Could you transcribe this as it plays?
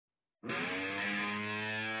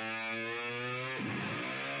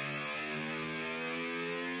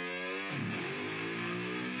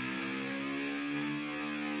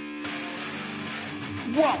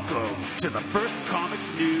Welcome to the First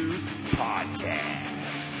Comics News Podcast.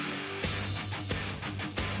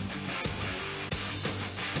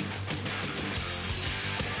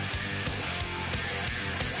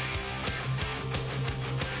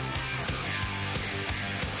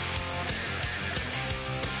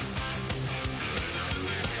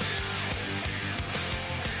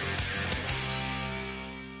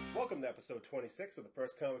 Welcome to episode 26 of the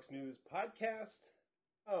First Comics News Podcast.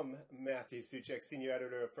 I'm Matthew Suchek, senior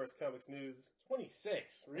editor of First Comics News.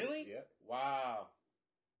 26, really? Yeah. Wow.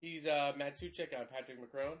 He's Matt Suchek. I'm Patrick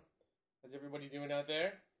McCrone. How's everybody doing out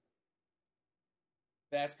there?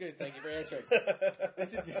 That's good. Thank you for answering.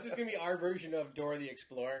 This is going to be our version of Dora the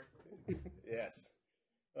Explorer. Yes.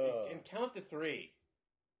 And count to three.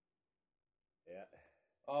 Yeah.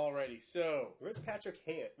 Alrighty, so... Where's Patrick's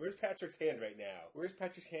hand right now? Where's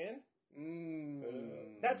Patrick's hand?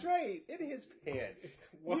 That's right. In his pants.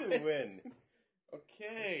 What? You win.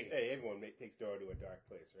 Okay. Hey, everyone takes Dora to a dark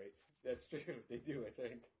place, right? That's true. They do, I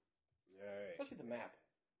think. All right. Especially the map.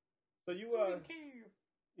 So you,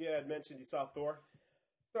 had mentioned you saw Thor.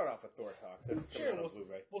 Start off with Thor talks. That's Sure, coming out on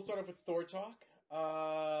Blu-ray. we'll start off with Thor talk.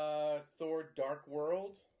 Thor Dark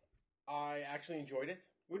World. I actually enjoyed it.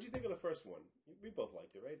 What'd you think of the first one? We both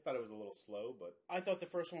liked it, right? Thought it was a little slow, but... I thought the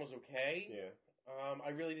first one was okay. Yeah. I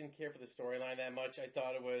really didn't care for the storyline that much. I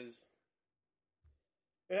thought it was...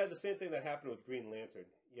 It had the same thing that happened with Green Lantern.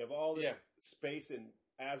 You have all this space in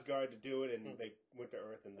Asgard to do it, and they went to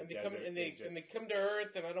Earth in the desert. They come to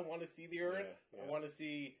Earth, and I don't want to see the Earth. Yeah. I wanted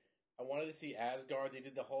to see Asgard. They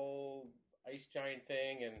did the whole ice giant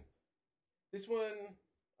thing, and this one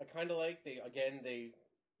I kind of like. They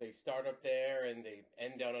start up there and they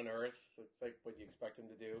end down on Earth. It's like what you expect them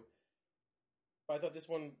to do. But I thought this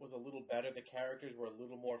one was a little better. The characters were a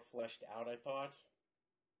little more fleshed out, I thought.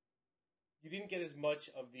 You didn't get as much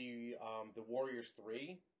of the Warriors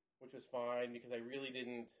 3, which was fine, because I really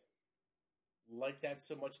didn't like that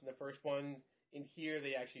so much in the first one. In here,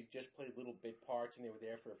 they actually just played little bit parts, and they were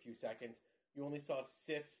there for a few seconds. You only saw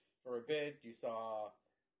Sif for a bit. You saw,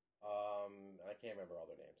 I can't remember all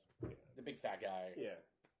their names. Yeah. The big fat guy. Yeah.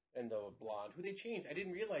 And the blonde, who they changed. I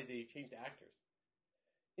didn't realize they changed actors.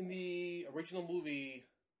 In the original movie,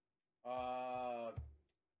 Farandal,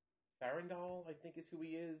 I think is who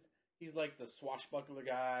he is. He's like the swashbuckler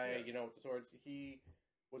guy, with the swords. He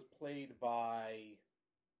was played by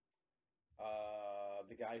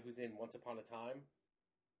the guy who's in Once Upon a Time.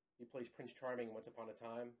 He plays Prince Charming in Once Upon a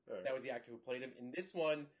Time. Right. That was the actor who played him. In this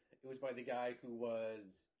one, it was by the guy who was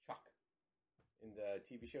Chuck in the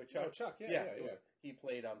TV show Chuck. Oh, Chuck, yeah. He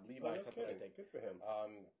played Levi something, I think. Good for him.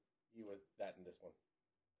 He was that in this one.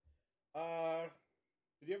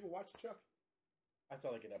 Did you ever watch Chuck? I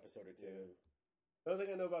saw like an episode or two. Yeah. The other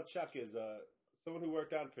thing I know about Chuck is someone who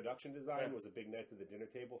worked on production design was a big Knights of the Dinner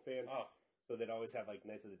Table fan. Oh. So they'd always have like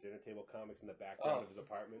Knights of the Dinner Table comics in the background of his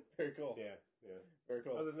apartment. Very cool. Yeah. Very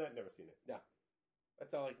cool. Other than that, never seen it. Yeah. I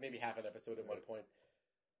saw like maybe half an episode at one point.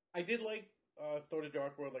 I did like Thor: The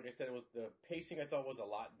Dark World. Like I said, it was the pacing I thought was a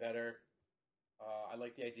lot better. I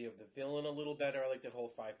like the idea of the villain a little better. I like that whole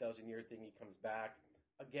 5,000 year thing. He comes back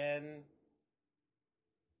again.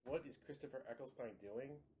 What is Christopher Eccleston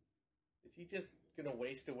doing? Is he just gonna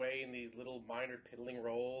waste away in these little minor piddling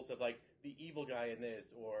roles of like the evil guy in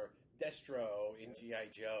this or Destro in G.I.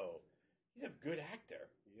 Joe? He's a good actor.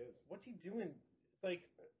 He is. What's he doing? It's like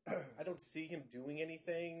I don't see him doing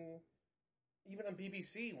anything. Even on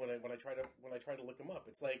BBC when I try to look him up,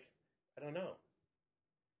 it's like I don't know.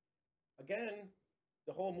 Again,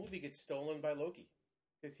 the whole movie gets stolen by Loki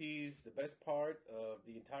because he's the best part of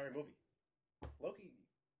the entire movie. Loki.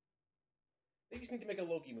 They just need to make a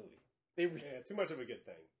Loki movie. Too much of a good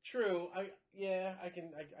thing. True. I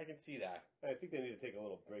can see that. I think they need to take a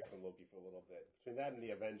little break from Loki for a little bit. Between that and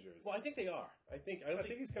the Avengers. Well, I think they are. I think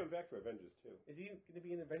he's coming back for Avengers too. Is he going to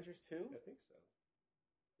be in Avengers too? I think so.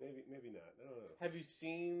 Maybe not. I don't know. Have you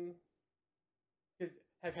seen?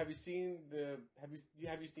 Have you seen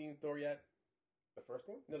Thor yet? The first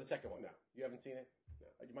one? No, the second one. No, you haven't seen it. No.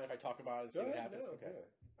 Do you mind if I talk about it and see what happens? No, okay.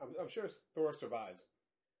 Yeah. I'm sure Thor survives.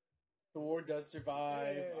 Thor does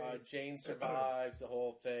survive. Yay. Jane survives. The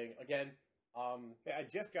whole thing again. I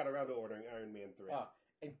just got around to ordering Iron Man 3.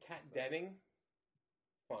 And Kat Denning,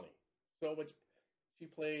 funny. So much. She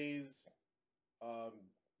plays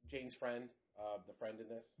Jane's friend, the friend in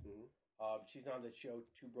this. Mm-hmm. She's on the show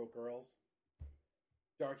Two Broke Girls.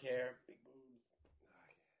 Dark hair, big boobs.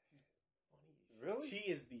 She's funny. Really? She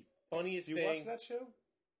is the funniest thing. thing. Do you watch that show?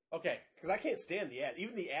 Okay. Because I can't stand the ad.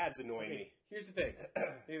 Even the ads annoy me. Here's the thing.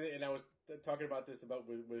 And I was talking about this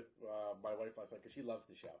with my wife last night because she loves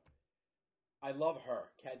the show. I love her,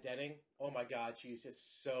 Kat Denning. Oh my God, she's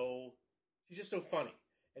just so funny,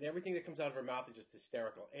 and everything that comes out of her mouth is just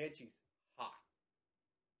hysterical, and she's hot.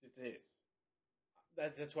 It is.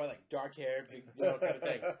 That's why I like dark hair, big, kind of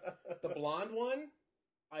thing. The blonde one,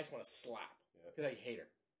 I just want to slap because I hate her.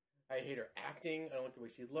 I hate her acting. I don't like the way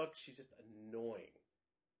she looks. She's just annoying.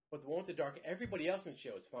 But the one with the dark, everybody else in the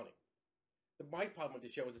show is funny. My problem with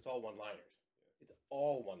the show is it's all one-liners. It's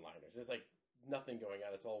all one-liners. There's like nothing going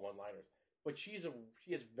on. It's all one-liners. But she has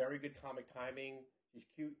very good comic timing. She's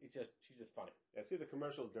cute. She's just funny. Yeah, I see the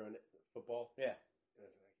commercials during football. Yeah. And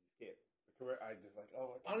it's like, you can't. I just like,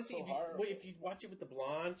 oh, honestly, so if you watch it with the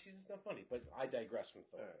blonde, she's just not funny. But I digress from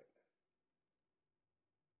Thor.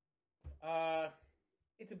 All right.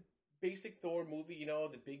 It's a basic Thor movie. You know,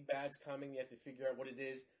 the big bad's coming. You have to figure out what it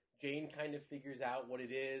is. Jane kind of figures out what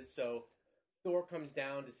it is. So Thor comes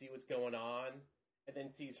down to see what's going on, and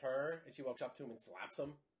then sees her, and she walks up to him and slaps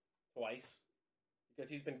him twice because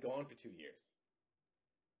he's been gone for 2 years.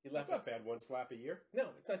 That's not bad. One slap a year. No,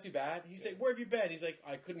 it's not too bad. He's like, "Where have you been?" He's like,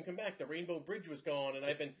 "I couldn't come back. The Rainbow Bridge was gone, and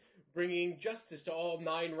I've been bringing justice to all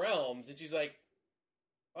 9 realms." And she's like,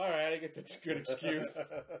 "All right, I guess that's a good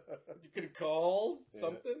excuse. You could have called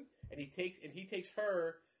something." And he takes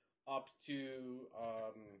her up to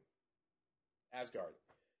Asgard.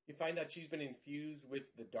 You find out she's been infused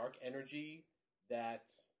with the dark energy that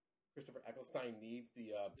Christopher Eccleston needs,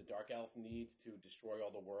 the Dark Elf needs to destroy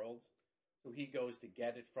all the worlds. So he goes to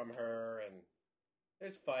get it from her, and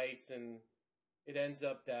there's fights, and it ends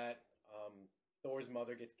up that Thor's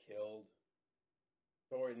mother gets killed.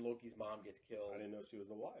 Thor and Loki's mom gets killed. I didn't know she was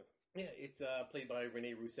alive. Yeah, it's played by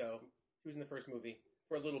Renee Russo. She was in the first movie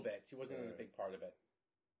for a little bit. She wasn't in a big part of it.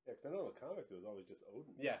 Yeah, because I know in the comics it was always just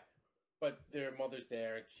Odin. Yeah, but their mother's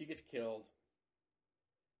there, and she gets killed.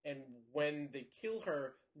 And when they kill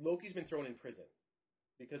her, Loki's been thrown in prison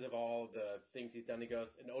because of all the things he's done.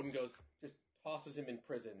 And Odin just tosses him in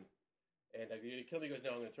prison. And you're going to kill me? He goes,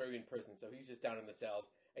 "No, I'm going to throw you in prison." So he's just down in the cells.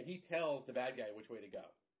 And he tells the bad guy which way to go.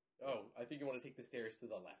 "Oh, I think you want to take the stairs to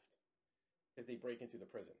the left." Because they break into the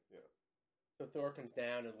prison. Yeah. So Thor comes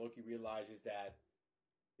down, and Loki realizes that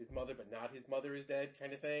his mother, but not his mother, is dead,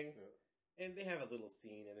 kind of thing. Yeah. And they have a little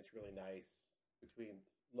scene, and it's really nice, between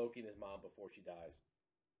Loki and his mom before she dies.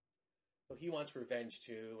 So he wants revenge,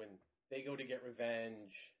 too, and they go to get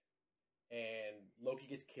revenge, and Loki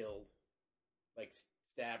gets killed. Like,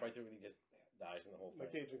 stabbed right through, and he just dies in the whole thing.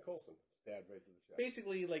 Like Agent Coulson. Stabbed right through the chest.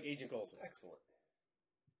 Basically, like Agent Coulson. Excellent.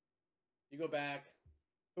 You go back,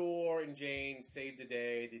 Thor and Jane save the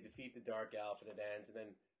day, they defeat the Dark Elf, and it ends, and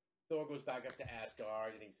then Thor goes back up to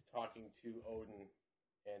Asgard, and he's talking to Odin,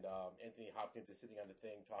 and Anthony Hopkins is sitting on the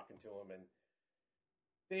thing talking to him, and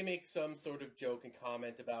they make some sort of joke and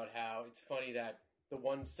comment about how it's funny that the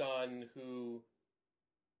one son who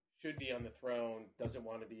should be on the throne doesn't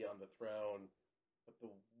want to be on the throne, but the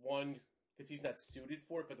one, because he's not suited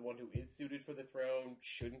for it, but the one who is suited for the throne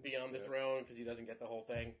shouldn't be on the throne because he doesn't get the whole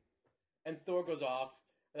thing. And Thor goes off,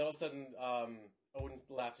 and all of a sudden, Odin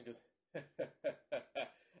laughs and goes,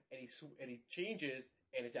 and he changes,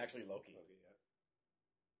 and it's actually Loki.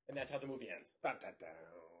 And that's how the movie ends.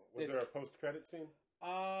 Was there a post-credit scene?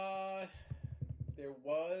 There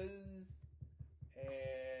was,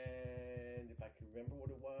 and if I can remember what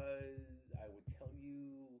it was, I would tell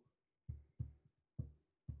you.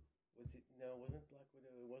 Was it? No, it wasn't Black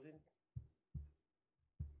Widow. It wasn't.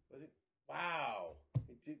 Was it? Wow.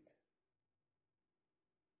 It did.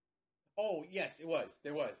 Oh, yes, it was.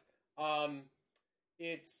 There was.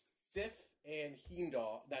 It's Sif and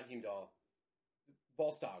Heimdall, not Heimdall,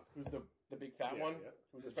 Volstagg, who's the big fat one. Yeah.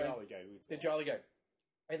 Who's the jolly guy. The jolly guy.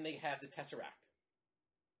 And they have the Tesseract.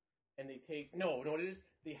 And they take... No, it is.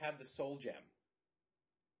 They have the Soul Gem.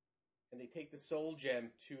 And they take the Soul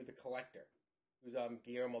Gem to the Collector, who's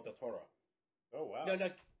Guillermo del Toro. Oh, wow. No.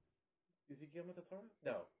 Is he Guillermo del Toro?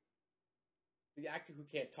 No. The actor who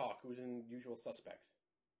can't talk, who's in Usual Suspects.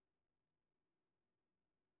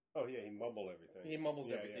 Oh, yeah, he mumbled everything. He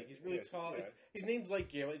mumbles everything. He's really tall. Yeah. His name's like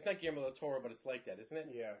Guillermo. It's not Guillermo del Toro, but it's like that, isn't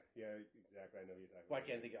it? Yeah, exactly. I know who you're talking about.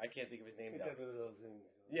 I can't think of his name now.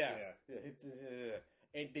 Yeah.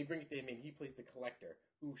 And they bring it to him, and he plays the Collector,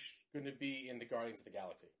 who's going to be in the Guardians of the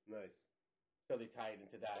Galaxy. Nice. So they tie it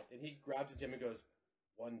into that. And he grabs the gem and goes,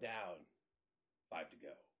 1 down, 5 to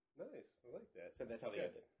go. Nice. I like that. So that's how they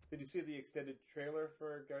ended. Did you see the extended trailer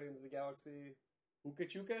for Guardians of the Galaxy?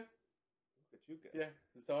 Hookah Chuka? Yeah,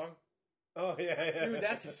 the song. Oh yeah. Dude,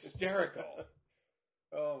 that's hysterical.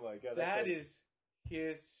 Oh my god, that is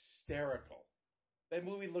hysterical. That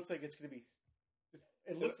movie looks like it's going to be.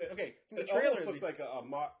 It looks from the trailer. It looks like I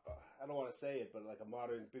don't want to say it, but like a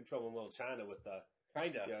modern Big Trouble in Little China with the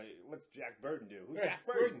Kinda. Yeah, what's Jack Burton do? Who's Right, Jack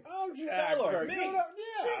Burton? Oh, Jack Star-Lord, Burton. me.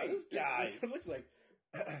 Yeah, this guy. That's what it looks like.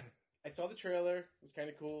 I saw the trailer. It was kind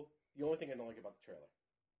of cool. The only thing I don't like about the trailer,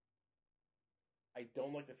 I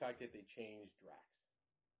don't like the fact that they changed Drax.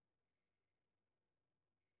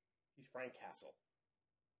 He's Frank Castle.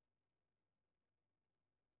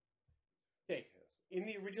 Okay, in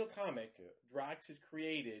the original comic, Drax is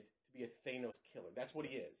created to be a Thanos killer. That's what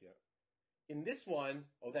he is. Yeah. In this one,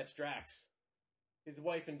 oh, that's Drax. His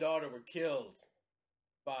wife and daughter were killed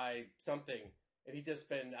by something, and he's just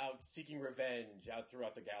been out seeking revenge out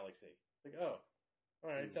throughout the galaxy. It's like, oh, all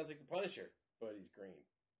right, it sounds like the Punisher, but he's green.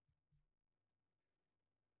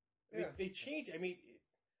 Yeah. They changed. I mean,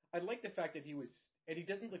 I like the fact that he was, and he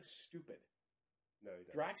doesn't look stupid. No, he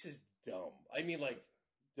doesn't. Drax is dumb. I mean, like,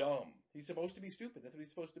 dumb. He's supposed to be stupid. That's what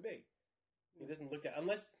he's supposed to be. He doesn't look at,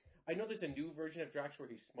 unless, I know there's a new version of Drax where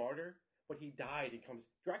he's smarter, but he died and comes,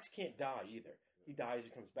 Drax can't die either. He dies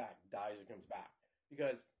and comes back, dies and comes back.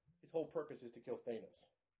 Because his whole purpose is to kill Thanos.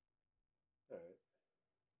 All right.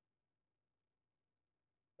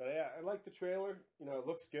 But yeah, I like the trailer. You know, it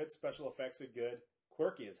looks good. Special effects are good.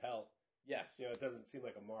 Quirky as hell. Yes. You know, it doesn't seem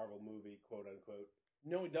like a Marvel movie, quote unquote.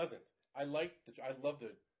 No, it doesn't. I love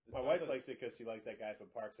the My wife likes it because she likes that guy from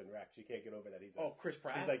Parks and Rec. She can't get over that he's Chris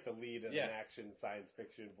Pratt. He's like the lead in an action science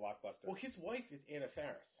fiction blockbuster. Well, his wife is Anna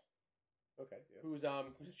Faris. Okay. Yeah.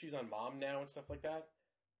 She's on Mom now and stuff like that.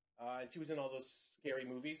 And she was in all those scary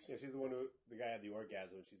movies. Yeah, she's the one the guy had the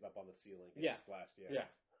orgasm and she's up on the ceiling. And splashed. Yeah.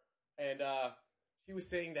 And she was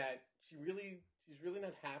saying that she's really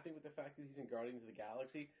not happy with the fact that he's in Guardians of the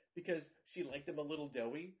Galaxy because she liked him a little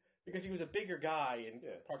doughy because he was a bigger guy in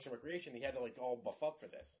Parks and Recreation. He had to like all buff up for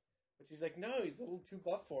this. But she's like, no, he's a little too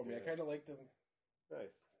buff for me. I kind of liked him.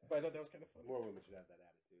 Nice. But I thought that was kind of fun. More women should have that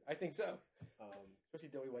attitude. I think so. Especially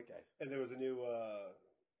doughy white guys. And there was a new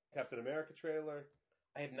Captain America trailer.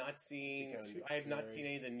 I have not seen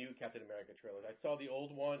any of the new Captain America trailers. I saw the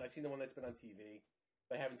old one. I've seen the one that's been on TV.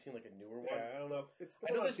 But I haven't seen like a newer one. Yeah, I don't know.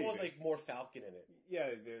 I know there's one with like more Falcon in it. Yeah,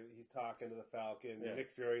 he's talking to the Falcon. Yeah. Nick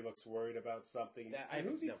Fury looks worried about something.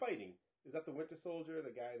 Who's he fighting? Is that the Winter Soldier,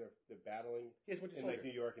 the guy they're battling? He's Winter in Soldier. like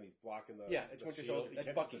New York, and he's blocking the it's Winter shield. Soldier. That's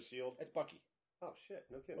Bucky. The shield. That's Bucky. Oh shit!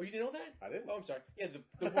 No kidding. Oh, you didn't know that? I didn't. Oh, I'm sorry. Yeah,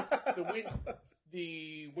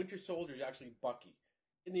 the Winter Soldier is actually Bucky.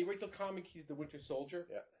 In the original comic, he's the Winter Soldier.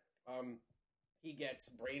 Yeah. He gets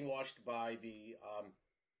brainwashed by the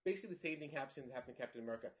basically the same thing happened to Captain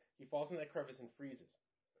America. He falls in that crevice and freezes.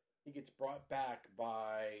 He gets brought back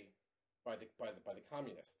by the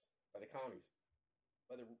communists, by the commies,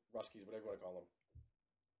 by the Ruskies, whatever you want to call them.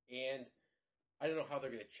 And I don't know how they're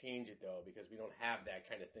going to change it though, because we don't have that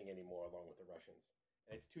kind of thing anymore, along with the Russians.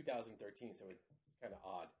 And it's 2013, so it's kind of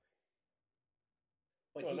odd.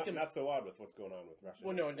 But not so odd with what's going on with Russia.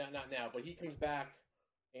 Well, no, not now. But he comes back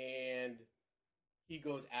and he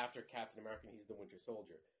goes after Captain America, and he's the Winter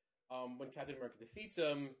Soldier. When Captain America defeats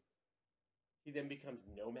him, he then becomes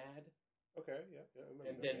Nomad. Okay, yeah.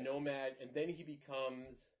 And then Nomad, and then he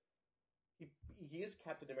becomes... He is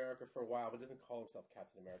Captain America for a while, but doesn't call himself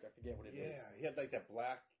Captain America. I forget what it is. Yeah, he had like that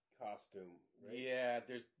black costume, right? Yeah,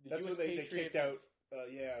 there's... That's US what they kicked out...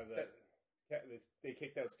 they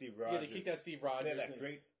kicked out Steve Rogers. Yeah, they kicked out Steve Rogers. They had that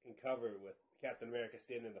great cover with Captain America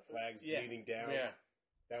standing, the flags bleeding down. Yeah.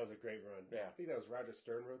 That was a great run. Yeah. I think that was Roger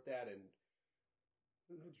Stern wrote that, and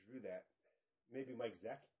who drew that? Maybe Mike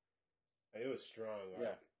Zeck? It was strong.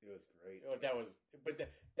 Yeah. It was great. Oh,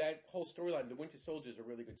 that whole storyline, the Winter Soldier, is a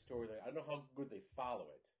really good storyline. I don't know how good they follow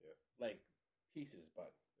it. Yeah. Like, pieces,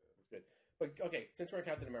 but it's good. But, okay, since we're in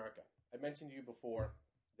Captain America, I mentioned to you before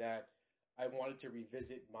that I wanted to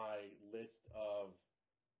revisit my list of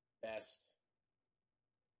best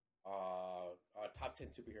top 10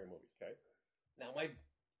 superhero movies. Okay. Now, my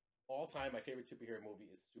favorite superhero movie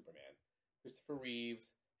is Superman. Christopher Reeves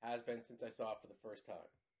has been since I saw it for the first time.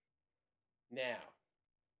 Now,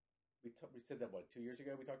 we said that, 2 years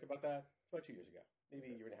ago we talked about that? It's about 2 years ago. Maybe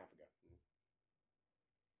a year and a half ago.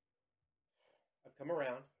 I've come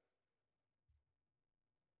around.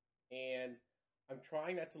 And I'm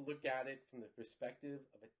trying not to look at it from the perspective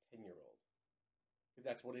of a 10-year-old. Because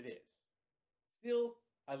that's what it is. Still,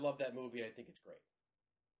 I love that movie and I think it's great.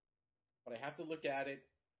 But I have to look at it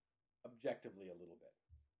objectively a little bit.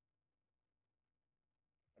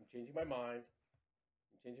 I'm changing my mind.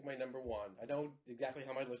 I'm changing my number one. I know exactly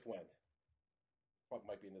how my list went. What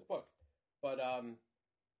might be in this book. But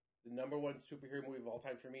the number one superhero movie of all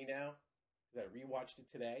time for me now, because I rewatched it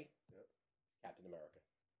today, Captain America.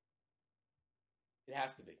 It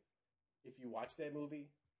has to be. If you watch that movie,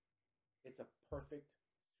 it's a perfect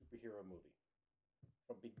superhero movie.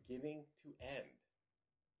 From beginning to end.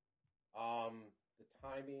 the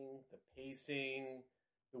timing, the pacing,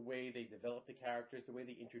 the way they develop the characters, the way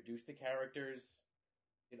they introduce the characters.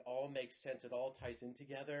 It all makes sense. It all ties in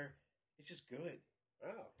together. It's just good.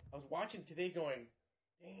 Wow. I was watching today going,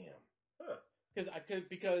 damn. Huh.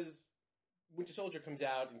 Because Winter Soldier comes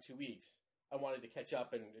out in 2 weeks. I wanted to catch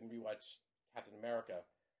up and rewatch Captain America.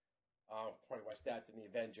 Probably watch that, then the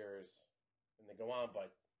Avengers, and then go on.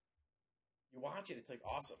 But you watch it, it's like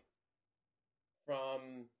awesome.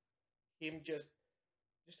 From him just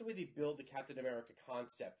the way they build the Captain America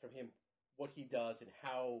concept, from him, what he does and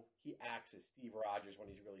how he acts as Steve Rogers when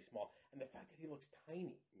he's really small, and the fact that he looks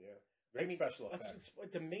tiny. Yeah. Great special effects.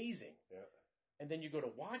 It's amazing. Yeah. And then you go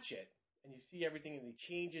to watch it, and you see everything and the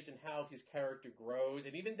changes and how his character grows,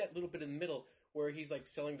 and even that little bit in the middle where he's like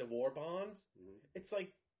selling the war bonds. Mm-hmm. It's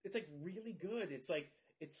like really good. It's like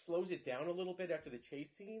it slows it down a little bit after the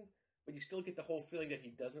chase scene, but you still get the whole feeling that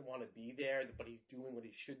he doesn't want to be there, but he's doing what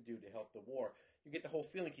he should do to help the war. You get the whole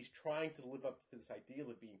feeling he's trying to live up to this ideal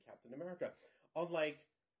of being Captain America. Unlike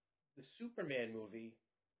the Superman movie,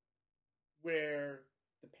 where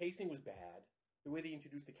the pacing was bad, the way they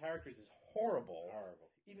introduced the characters is horrible.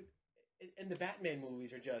 And the Batman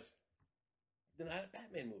movies are just, they're not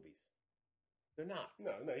Batman movies. They're not.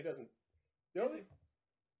 No, he doesn't.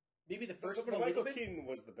 Maybe the first one. But Michael Keaton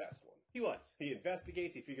was the best one. He was. He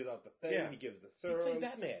investigates. He figures out the thing. Yeah. He gives the serum. He plays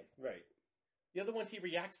Batman. Right. The other ones, he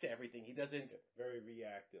reacts to everything. He doesn't. Very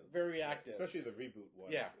reactive. Very reactive. Especially the reboot one.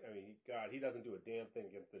 Yeah. I mean, God, he doesn't do a damn thing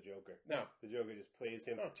against the Joker. No. The Joker just plays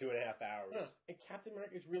him for 2.5 hours. No. And Captain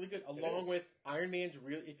America is really good, along with Iron Man's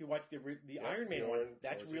real. If you watch the Iron Man one,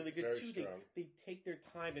 that's really good too. They take their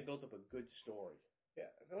time and build up a good story. Yeah.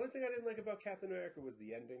 The only thing I didn't like about Captain America was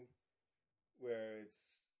the ending, where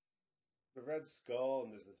it's the Red Skull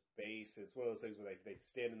and there's this base. It's one of those things where they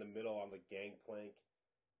stand in the middle on the gangplank.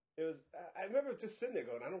 It was. I remember just sitting there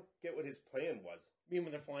going, I don't get what his plan was. You mean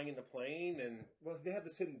when they're flying in the plane and? Well, they had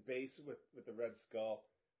this hidden base with the Red Skull.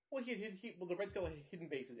 Well, the Red Skull had hidden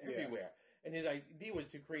bases everywhere, and his idea was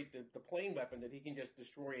to create the plane weapon that he can just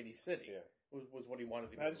destroy any city. Yeah. Was what he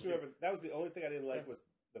wanted to do. I just remember that was the only thing I didn't like was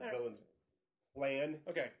the villain's plan.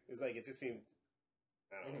 Okay, it was like it just seemed.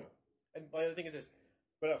 I don't know. And my other thing is this.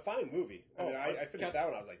 But a fine movie. I mean, I finished that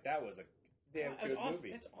one. I was like, that was a damn good awesome.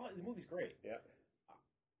 movie. That's awesome. The movie's great. Yeah.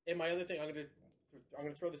 And my other thing, I'm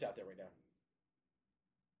gonna throw this out there right now.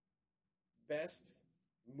 Best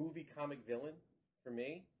movie comic villain for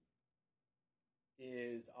me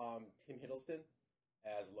is Tim Hiddleston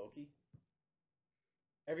as Loki.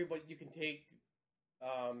 Everybody, you can take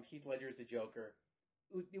Heath Ledger as the Joker.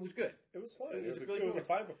 It was good. It was fun. It was a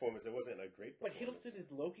fine performance. It wasn't a great performance. But Hiddleston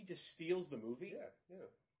as Loki just steals the movie. Yeah.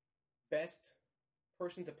 Best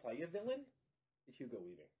person to play a villain is Hugo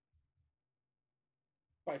Weaving.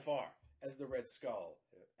 By far, as the Red Skull,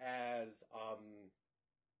 as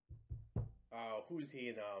who's he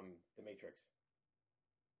in the Matrix?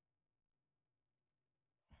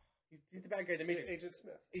 He's the bad guy in the Matrix. Agent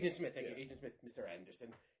Smith. Agent Smith, thank you. Agent Smith, Mr.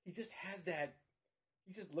 Anderson. He just has that.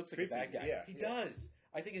 He just looks like a bad guy. Yeah, he does.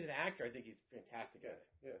 I think as an actor, I think he's fantastic at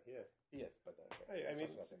it. Yeah. He is, but I mean,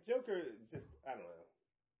 Joker is just, I don't know.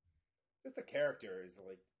 Just the character is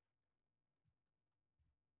like.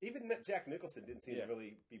 Even Jack Nicholson didn't seem to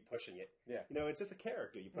really be pushing it. Yeah. You know, it's just a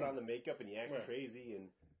character. You put on the makeup and you act crazy and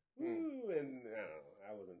and I don't know.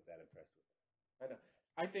 I wasn't that impressed with it. I know.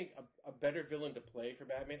 I think a better villain to play for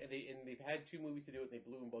Batman, and they've had 2 movies to do it, and they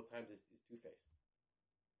blew him both times, is Two-Face.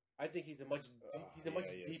 I think he's a much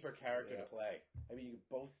deeper character to play. I mean,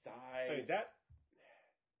 both sides. I mean, that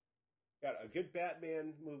got a good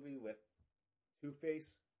Batman movie with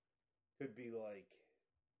Two-Face could be like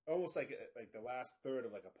almost like the last third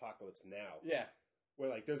of like Apocalypse Now. Yeah. Where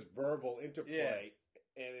like there's verbal interplay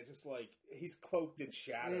and it's just like he's cloaked in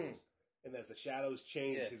shadows. And as the shadows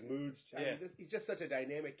change, his moods change. I mean, he's just such a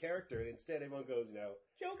dynamic character. And instead everyone goes,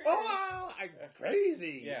 Joker! Oh, I'm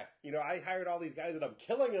crazy. Yeah. I hired all these guys and I'm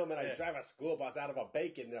killing them and I drive a school bus out of a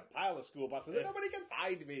bacon and a pile of school buses and nobody can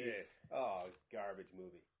find me. Yeah. Oh, garbage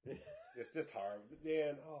movie. It's just horrible.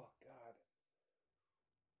 Man, oh, God.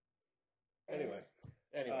 Anyway.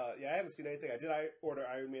 I haven't seen anything. I order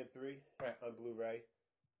Iron Man 3 on Blu-ray.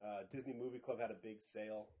 Disney Movie Club had a big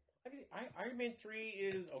sale. Iron Man 3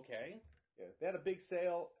 is okay. Yeah, they had a big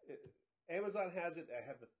sale. Amazon has it. I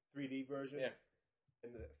have the 3D version. Yeah.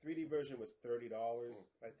 And the 3D version was $30.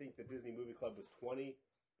 I think the Disney Movie Club was $20.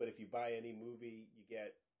 But if you buy any movie, you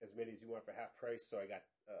get as many as you want for half price. So I got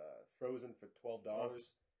Frozen for $12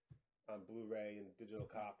 on Blu-ray and digital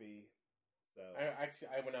copy. So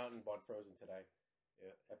I went out and bought Frozen today.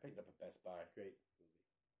 Yeah, I picked it up at Best Buy. Great movie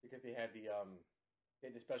because they had the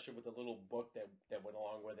especially with the little book that went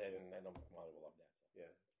along with it, and I know Molly will love that. So.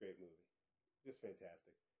 Yeah, great movie, just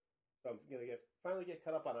fantastic. So I'm gonna finally get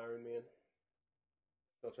caught up on Iron Man.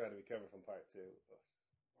 Still trying to recover from part 2.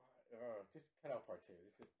 Just cut out part 2.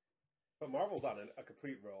 It's just... But Marvel's on a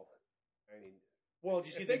complete roll. I mean, well,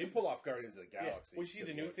 did you see they can pull off Guardians of the Galaxy? Well, you see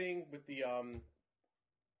the new thing with the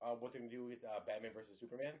what they're gonna do with Batman versus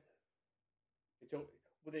Superman?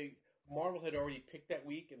 Marvel had already picked that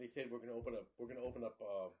week, and they said we're gonna open up.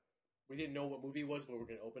 We didn't know what movie it was, but we're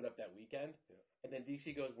gonna open up that weekend. Yeah. And then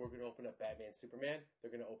DC goes, we're gonna open up Batman, Superman.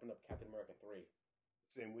 They're gonna open up Captain America 3.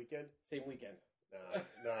 Same weekend. Same weekend.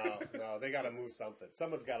 No. They got to move something.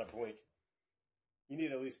 Someone's got to blink. You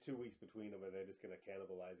need at least 2 weeks between them, or they're just gonna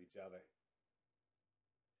cannibalize each other.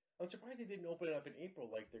 I'm surprised they didn't open it up in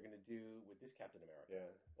April like they're gonna do with this Captain America.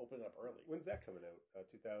 Yeah. Open it up early. When's that coming out?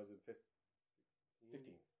 2015.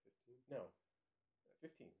 15. No.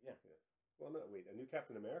 15. Yeah. Well, no, wait. A new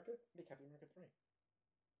Captain America? Yeah, Captain America 3.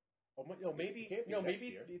 Oh, no, maybe. It can't be No, next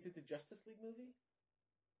maybe. year. Is it the Justice League movie?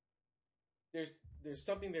 There's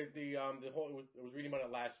something that the whole I was reading about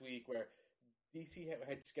it last week where DC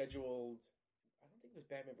had scheduled. I don't think it was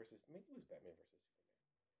Batman versus. Maybe it was Batman versus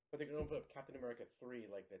Superman. But they're gonna open up Captain America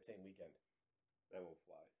 3 like that same weekend. That won't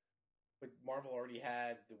fly. But Marvel already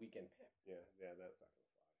had the weekend picked. Yeah, that's not gonna fly.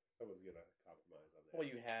 Someone's gonna compromise on that. Well,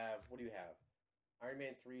 you have. What do you have? Iron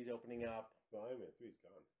Man 3 is opening up. Well, Iron Man 3's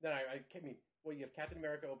gone. No, I mean, well, you have Captain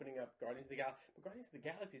America opening up Guardians of the Galaxy, but Guardians of the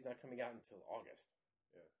Galaxy is not coming out until August.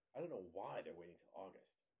 Yeah. I don't know why they're waiting till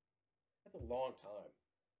August. That's a long time.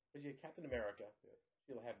 But you have Captain America. Yeah.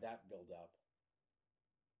 You'll have that build up.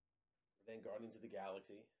 Then Guardians of the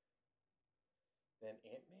Galaxy. Then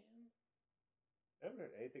Ant-Man? I haven't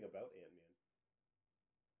heard anything about Ant-Man.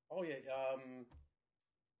 Oh, yeah.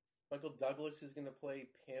 Michael Douglas is going to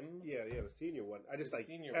play Pym. Yeah, the senior one. I just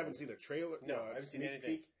haven't one. seen a trailer. No, I haven't seen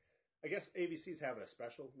anything. Peek. I guess ABC's having a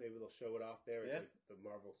special. Maybe they'll show it off there. It's Yeah. like the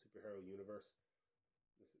Marvel superhero universe.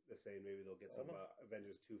 They're saying maybe they'll get some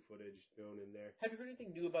Avengers 2 footage thrown in there. Have you heard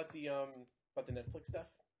anything new about the Netflix stuff?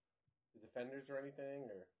 The Defenders or anything?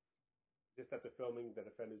 Or Just that they're filming the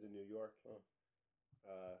Defenders in New York. Oh.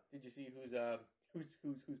 Did you see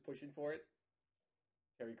who's pushing for it?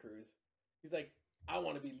 Terry Crews. He's like, I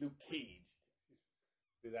want to be Luke Cage.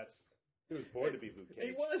 Dude, he was born to be Luke Cage.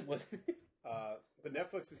 He was, wasn't he? But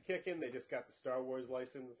Netflix is kicking. They just got the Star Wars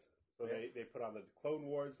license, so they put on the Clone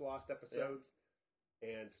Wars lost episodes.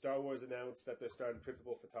 And Star Wars announced that they're starting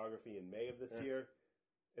principal photography in May of this year.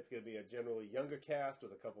 It's going to be a generally younger cast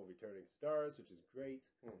with a couple of returning stars, which is great.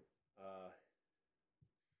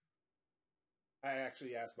 I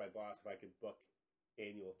actually asked my boss if I could book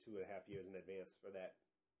annual 2.5 years in advance for that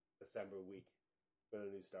December week when a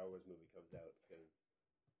new Star Wars movie comes out, because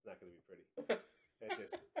it's not going to be pretty.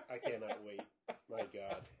 I cannot wait. My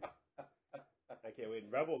God. I can't wait.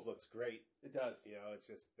 And Rebels looks great. It does. You know, it's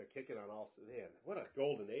just, they're kicking on all, man, what a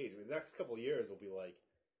golden age. I mean, the next couple of years will be like,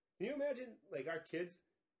 can you imagine, like, our kids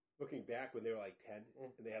looking back when they were like 10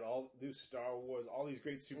 and they had all new Star Wars, all these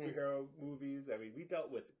great superhero movies. I mean, we dealt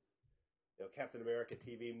with, you know, Captain America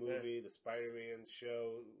TV movie, the Spider-Man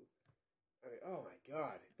show. I mean, oh my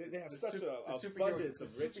God. They have such an abundance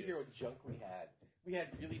of riches. Superhero junk we had. We had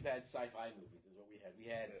really bad sci-fi movies is what we had. We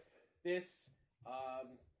had this,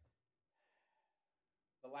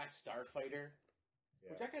 The Last Starfighter,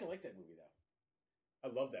 which I kind of like that movie, though.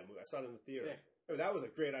 I love that movie. I saw it in the theater. Yeah. I mean, that was a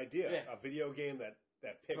great idea. Yeah. A video game that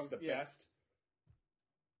picks the best.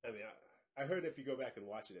 I mean, I heard if you go back and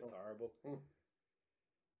watch it, it's horrible.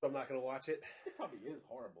 So I'm not going to watch it. It probably is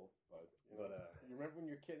horrible, but you remember when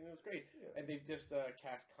you were a kid and it was great. Yeah. And they've just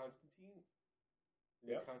cast Constantine.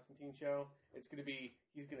 The Constantine show. It's going to be,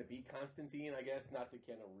 he's going to be Constantine, I guess, not the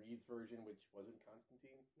Keanu Reeves version, which wasn't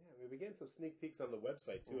Constantine. Yeah, we began some sneak peeks on the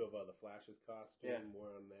website, too, of the Flash's costume,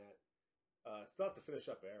 more on that. Still have to finish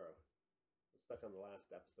up Arrow. I'm stuck on the last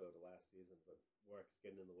episode of the last season, but work's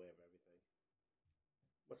getting in the way of everything.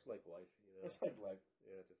 Much like life, you know. Much like life.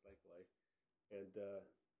 Yeah, just like life. And,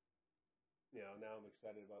 you know, now I'm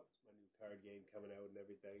excited about my new card game coming out and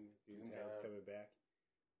everything. Doomtown's coming back.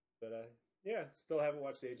 But, yeah, still haven't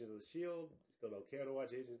watched Agents of the S.H.I.E.L.D. Still don't care to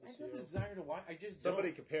watch Agents of the S.H.I.E.L.D. I have no desire to watch. I just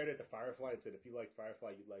Somebody compared it to Firefly and said, if you like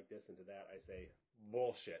Firefly, you'd like this, and to that I say,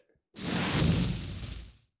 bullshit.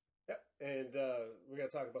 Yep, and we're going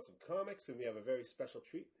to talk about some comics, and we have a very special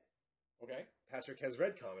treat. Okay. Patrick has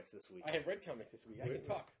read comics this week. I have read comics this week. I can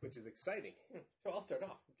talk. Which is exciting. So I'll start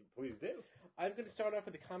off. Please do. I'm going to start off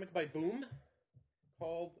with a comic by Boom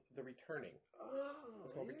called The Returning. Oh,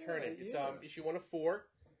 it's called Returning. It's issue 1 of 4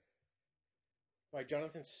 by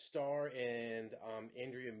Jonathan Starr and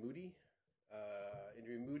Andrea Moody.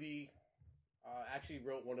 Andrea Moody actually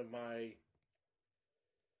wrote one of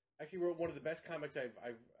the best comics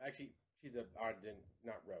I've actually. She's the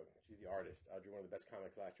not wrote. She's the artist. Drew one of the best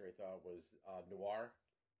comics last year. I thought was Noir.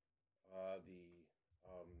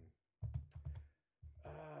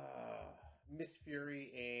 Miss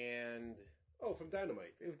Fury and from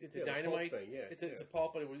Dynamite. It's a Dynamite thing. Yeah, it's a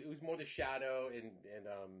pulp, but it was more the Shadow and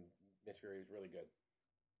Miss Fury was really good.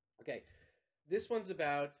 Okay, this one's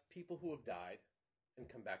about people who have died and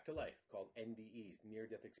come back to life, called NDEs,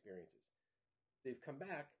 near-death experiences. They've come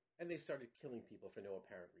back and they started killing people for no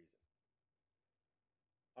apparent reason.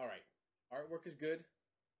 All right, artwork is good.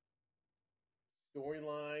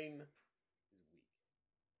 Storyline is weak.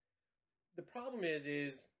 The problem is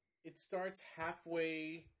it starts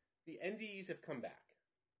halfway. The NDEs have come back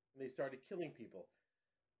and they started killing people.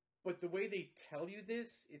 But the way they tell you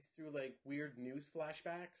this, it's through like weird news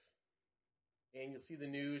flashbacks. And you'll see the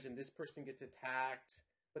news and this person gets attacked,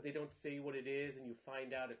 but they don't say what it is and you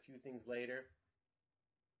find out a few things later.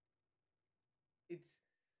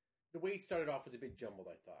 The way it started off was a bit jumbled,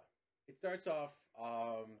 I thought. It starts off,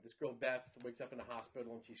 this girl Beth wakes up in a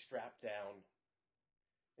hospital and she's strapped down.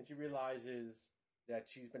 And she realizes that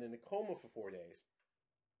she's been in a coma for 4 days.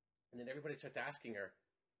 And then everybody starts asking her,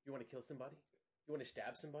 do you want to kill somebody? Do you want to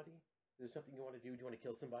stab somebody? Is there something you want to do? Do you want to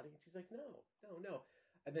kill somebody? And she's like, no.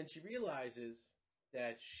 And then she realizes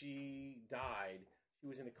that she died. She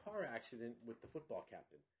was in a car accident with the football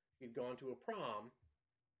captain. She had gone to a prom,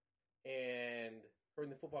 and her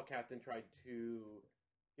and the football captain tried to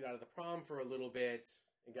get out of the prom for a little bit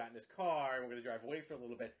and got in his car and were going to drive away for a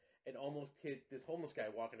little bit and almost hit this homeless guy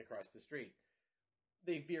walking across the street.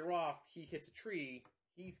 They veer off. He hits a tree.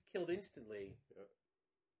 He's killed instantly.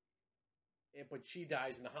 Yep. But she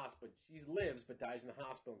dies in the hospital. She lives but dies in the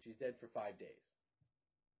hospital, and she's dead for 5 days.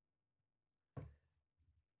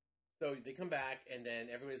 So they come back, and then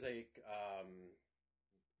everybody's like,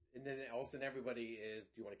 and then all of a sudden everybody is,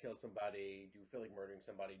 do you want to kill somebody? Do you feel like murdering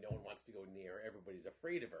somebody? No one wants to go near. Everybody's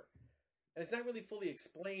afraid of her. And it's not really fully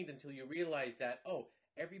explained until you realize that,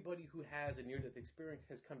 everybody who has a near-death experience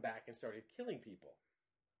has come back and started killing people.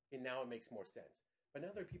 And now it makes more sense. But now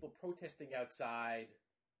there are people protesting outside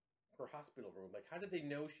her hospital room. Like, how did they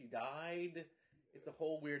know she died? It's a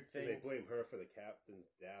whole weird thing. And they blame her for the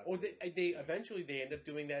captain's death. Or they eventually they end up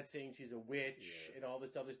doing that, saying she's a witch and all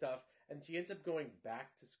this other stuff. And she ends up going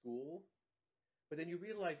back to school. But then you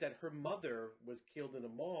realize that her mother was killed in a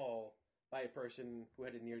mall by a person who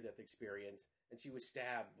had a near-death experience. And she was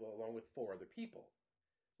stabbed along with 4 other people.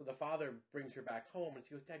 So the father brings her back home and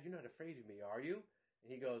she goes, Dad, you're not afraid of me, are you?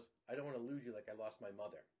 And he goes, I don't want to lose you like I lost my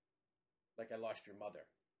mother. Like I lost your mother.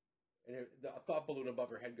 And the thought balloon above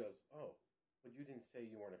her head goes, oh, but you didn't say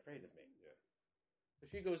you weren't afraid of me. Yeah. So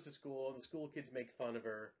she goes to school, and the school kids make fun of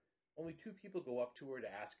her. Only 2 people go up to her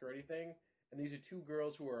to ask her anything. And these are 2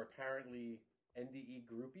 girls who are apparently NDE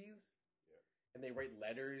groupies. Yeah. And they write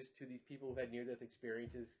letters to these people who've had near-death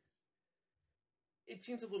experiences. It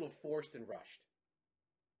seems a little forced and rushed.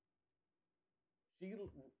 She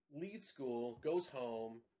leaves school, goes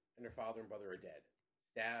home, and her father and brother are dead.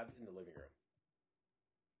 Stabbed in the living room.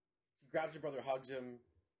 She grabs her brother, hugs him.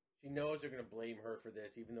 She knows they're going to blame her for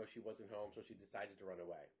this, even though she wasn't home, so she decides to run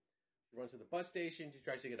away. She runs to the bus station. She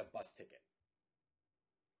tries to get a bus ticket.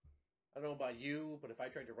 I don't know about you, but if I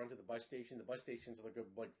tried to run to the bus station's like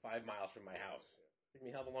 5 miles from my house. It took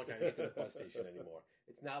me a hell of a long time to get to the bus station anymore.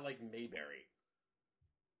 It's not like Mayberry.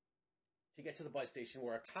 She gets to the bus station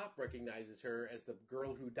where a cop recognizes her as the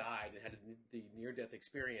girl who died and had the near-death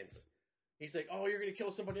experience. He's like, oh, you're going to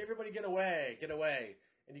kill somebody. Everybody get away. Get away.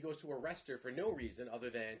 And he goes to arrest her for no reason other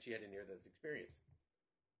than she had a near-death experience.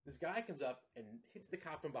 This guy comes up and hits the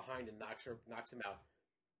cop from behind and knocks him out.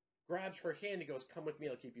 Grabs her hand and goes, come with me,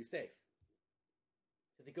 I'll keep you safe.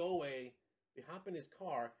 So they go away, they hop in his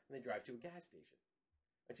car, and they drive to a gas station.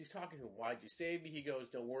 And she's talking to him, why'd you save me? He goes,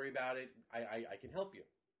 don't worry about it, I can help you.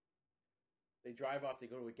 They drive off, they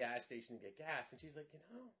go to a gas station and get gas, and she's like,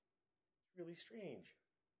 it's really strange.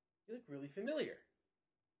 You look really familiar.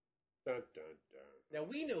 Dun, dun, dun. Now,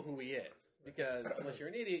 we know who he is, because unless you're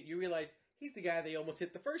an idiot, you realize he's the guy they almost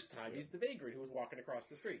hit the first time. He's the vagrant who was walking across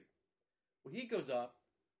the street. Well, he goes up,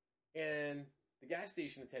 and the gas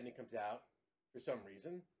station attendant comes out for some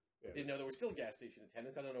reason. Yeah. Didn't know there were still gas station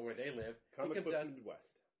attendants. I don't know where they live. Comic he comes book out,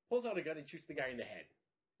 Midwest. pulls out a gun, and shoots the guy in the head.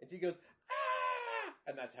 And she goes, ah!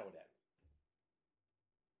 And that's how it ends.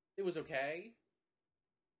 It was okay.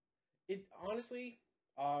 It honestly,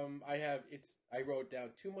 I wrote down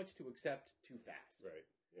too much to accept too fast. Right.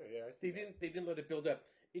 Yeah. I see They didn't let it build up.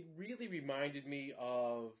 It really reminded me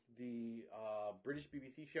of the British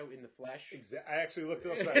BBC show In the Flesh. I actually looked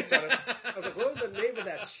it up. I was like, what was the name of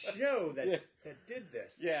that show that did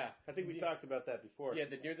this? Yeah. I think we talked about that before. Yeah,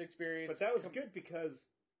 the near the experience. But that was good because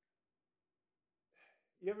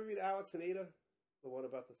you ever read Alex and Ada, the one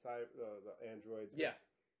about the androids? Yeah.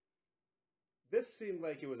 This seemed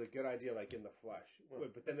like it was a good idea, like In the Flesh.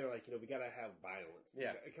 But then they're like, we got to have violence.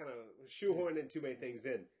 Yeah. It kind of shoehorned in too many things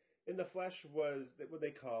in. In the Flesh was what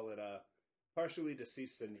they call it, partially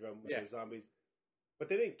deceased syndrome with their zombies. But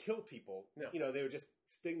they didn't kill people. No. They were just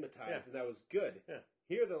stigmatized, and that was good. Yeah.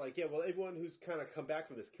 Here they're like, well, everyone who's kind of come back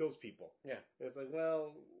from this kills people. Yeah. And it's like,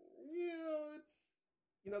 well,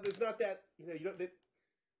 it's, there's not that, they don't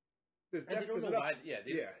know why.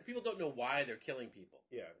 People don't know why they're killing people.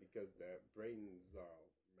 Yeah, because their brains are all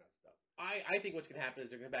messed up. I think what's going to happen is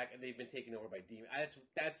they're going to come back and they've been taken over by demons.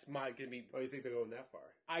 That's going to be. Oh, you think they're going that far?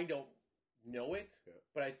 I don't know it,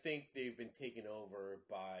 but I think they've been taken over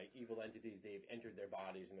by evil entities. They've entered their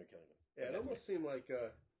bodies and they're killing them. Yeah, it almost seemed like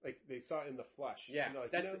they saw it In the Flesh. Yeah,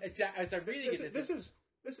 like, that's exactly. As I'm reading it, this was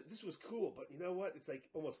cool, but you know what? It's like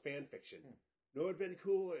almost fan fiction. It would have been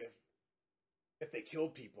cool if they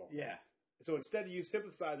killed people. Yeah. So instead of you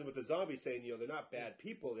sympathizing with the zombies saying, they're not bad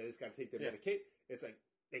people, they just got to take their medication, it's like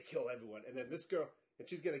they kill everyone. And then this girl, and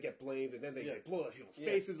she's going to get blamed, and then they blow people's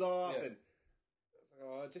faces off. And I was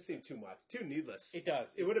like, it just seemed too much. Too needless. It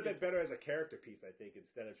does. It would have been better as a character piece, I think,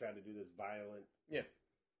 instead of trying to do this violent. Yeah.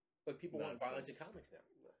 But people nonsense. want violence in comics now.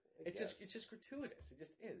 It's just gratuitous. It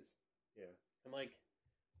just is. Yeah. I'm like,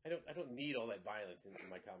 I don't need all that violence in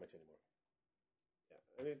my comics anymore. Yeah.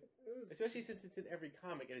 I mean, especially since it's in every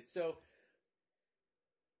comic, and it's so.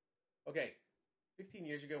 Okay, 15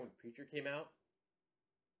 years ago when Preacher came out,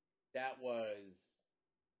 that was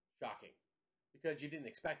shocking because you didn't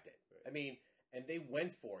expect it. Right. I mean, and they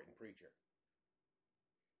went for it in Preacher.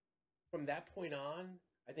 From that point on,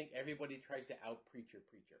 I think everybody tries to out-Preacher.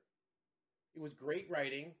 It was great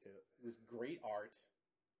writing, it was great art,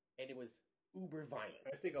 and it was uber violent.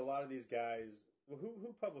 I think a lot of these guys. Well,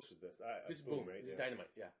 who publishes this? This is Boom, right? This is Dynamite,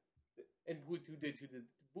 yeah. And who did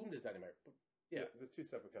Boom does Dynamite? Yeah, there's two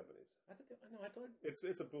separate companies. I thought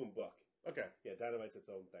it's a Boom book. Okay. Yeah, Dynamite's its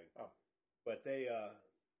own thing. Oh, but they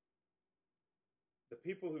the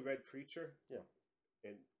people who read Preacher,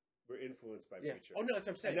 and were influenced by Preacher. Oh no, that's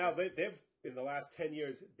what I'm saying. And now they've in the last 10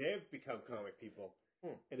 years they've become comic people,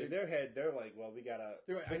 and in their head they're like, well, we gotta.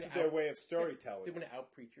 This is their way of storytelling. They want to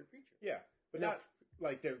out Preacher. Yeah, but not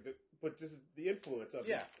like but this is the influence of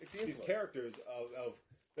these characters of.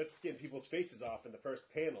 Let's get people's faces off in the first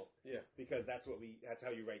panel. Yeah. Because that's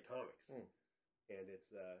how you write comics. And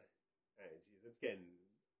it's it's getting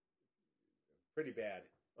pretty bad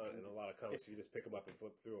in a lot of comics. You just pick them up and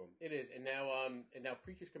flip through them. It is. And now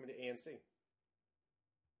Preacher's coming to AMC.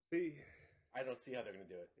 See, I don't see how they're going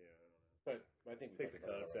to do it. Yeah. But I think we take the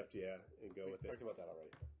concept, and go with it. We talked about that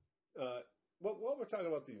already. Well, while we're talking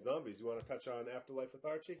about these zombies, you want to touch on Afterlife with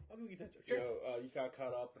Archie? Oh, we can touch it. Sure. You got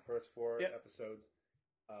caught up the first 4 episodes.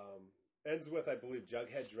 Ends with, I believe,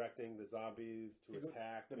 Jughead directing the zombies to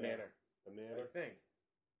attack the manor. The manor. I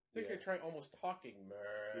think they're trying almost talking.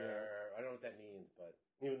 I don't know what that means, but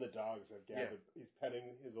even the dogs are gathered. He's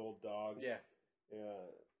petting his old dog. Yeah. Yeah.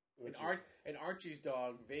 And Archie's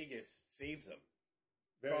dog Vegas saves him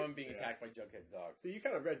from being attacked by Jughead's dog. So you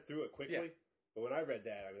kind of read through it quickly, but when I read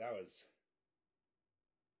that, I mean, that was.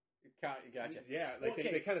 Gotcha. Yeah, like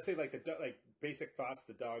they kind of say like basic thoughts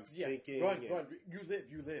the dog's thinking. Run. You live.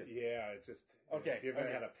 Yeah, it's just If you've ever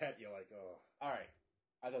had a pet, you're like, oh. All right,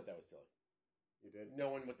 I thought that was silly. You did?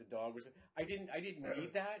 Knowing what the dog was, I didn't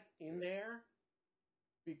need that in there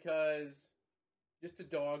because just the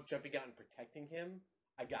dog jumping out and protecting him.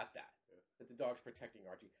 I got that. That the dog's protecting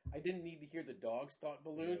Archie. I didn't need to hear the dog's thought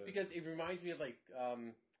balloons because it reminds me of like.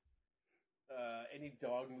 Any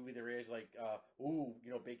dog movie there is, like,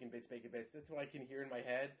 bacon bits. That's what I can hear in my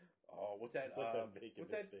head. Oh, what's that? What's that?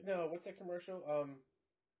 No, what's that commercial?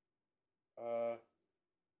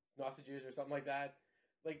 Sausages or something like that.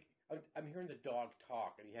 Like, I'm hearing the dog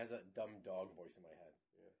talk, and he has a dumb dog voice in my head.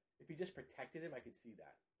 Yeah. If he just protected him, I could see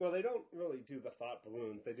that. Well, they don't really do the thought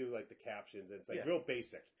balloons. They do, like, the captions, and it's, like, real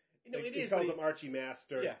basic. No, like, it is. He calls him Archie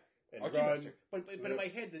Master. Yeah. And Archie Master. But in my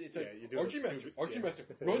head, it's like, Archie Master,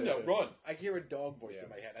 run now, run. I hear a dog voice in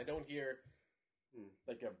my head. I don't hear,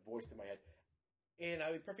 like, a voice in my head. And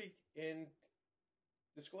I'll be perfect in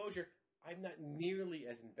disclosure, I'm not nearly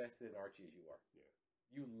as invested in Archie as you are. Yeah.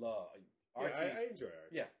 You love Archie. Yeah, I enjoy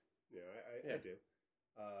Archie. Yeah. I do.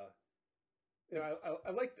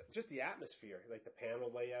 I like just the atmosphere, like the panel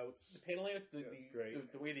layouts. The panel layouts,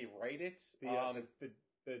 the way they write it.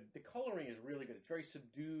 the coloring is really good. It's very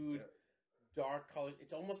subdued, Yeah. dark colors.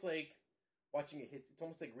 It's almost like watching it's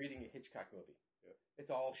almost like reading a Hitchcock movie. Yeah. It's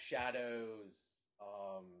all shadows.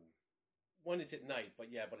 When it's at night, but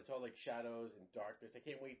it's all like shadows and darkness. I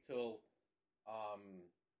can't wait till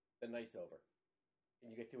the night's over and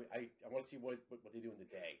you get to it. I want to see what they do in the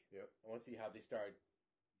day. Yep. I want to see how they start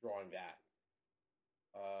drawing that.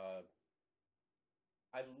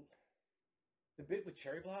 The bit with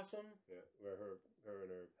Cherry Blossom. Yeah, where her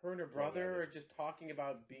Her and her brother are just talking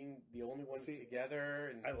about being the only ones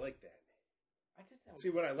together, and I like that. I See,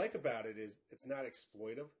 what I like about it is it's not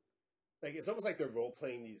exploitive. Like, it's almost like they're role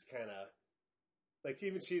playing these kind of, like,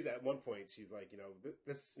 she's at one point, she's like,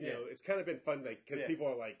 this, it's kind of been fun, like, because people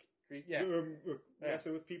are like, we're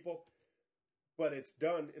messing with people, but it's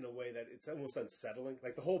done in a way that it's almost unsettling.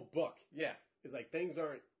 Like, the whole book is like, things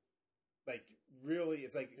aren't, like, really,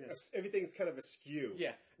 it's like, everything's kind of askew.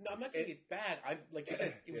 Yeah. No, I'm not saying it's bad. I'm like you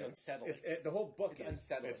said, it was unsettling. The whole book is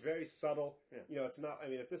unsettling. It's very subtle. Yeah. It's not. I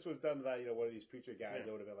mean, if this was done by one of these preacher guys, it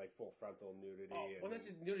would have been like full frontal nudity. Well, not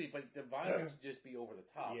just nudity, but the violence would just be over the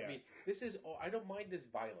top. Yeah. I mean, this is. I don't mind this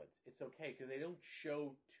violence. It's okay because they don't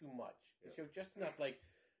show too much. They show just enough. Like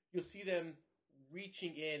you'll see them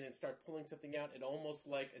reaching in and start pulling something out, and almost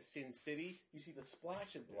like a Sin City, you see the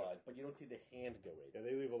splash of blood, but you don't see the hand go in. Yeah,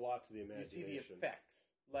 they leave a lot to the imagination. You see the effects,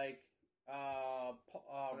 like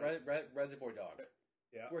Reservoir Dogs,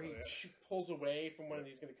 where he pulls away from when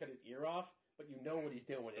he's going to cut his ear off, but you know what he's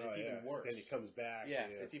doing, and it's even worse. Then he comes back. Yeah,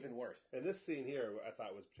 it's even worse. And this scene here, I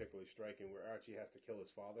thought was particularly striking, where Archie has to kill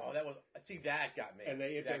his father. Oh, that got me. And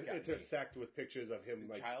they intersect with pictures of him,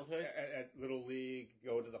 like childhood at Little League,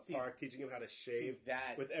 going to the park, teaching him how to shave.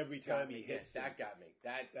 With every time he hits, that got me.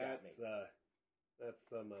 That got me. That's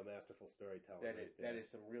some masterful storytelling. That is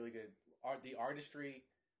some really good art. The artistry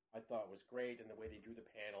I thought was great, and the way they drew the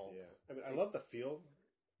panels. Yeah, I mean, I love the feel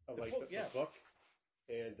of the book,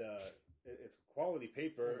 and it's quality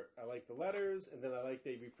paper. I like the letters, and then I like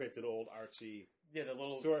they reprinted old Archie. Yeah, the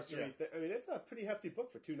little sorcery thing. I mean, it's a pretty hefty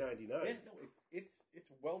book for $2.99. Yeah, no,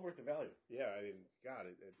 it's well worth the value. Yeah, I mean, God,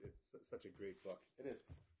 it's such a great book. It is.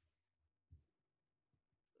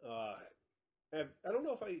 I don't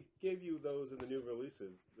know if I gave you those in the new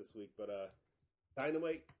releases this week, but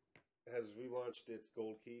Dynamite has relaunched its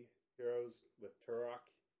Gold Key Heroes with Turok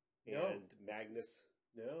and Magnus.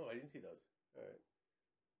 No, I didn't see those. All right.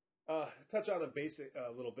 Touch on a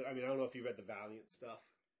little bit. I mean, I don't know if you read the Valiant stuff.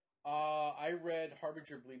 I read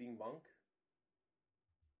Harbinger Bleeding Monk,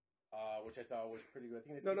 which I thought was pretty good.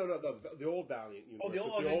 I think No. The old Valiant universe. Oh, the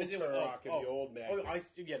old Turok and the old Magnus.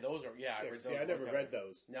 Those are. Yeah, I read those. I never read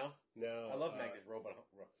those. No. I love Magnus Robot.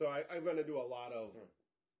 So I run into a lot of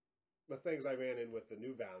the things I ran in with the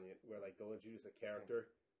new Valiant, where like they'll introduce a character,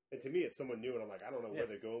 and to me it's someone new, and I'm like, I don't know where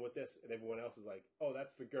they're going with this, and everyone else is like, oh,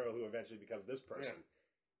 that's the girl who eventually becomes this person.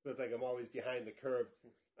 So it's like I'm always behind the curve.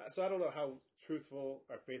 So I don't know how truthful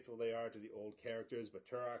or faithful they are to the old characters, but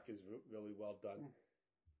Turok is really well done.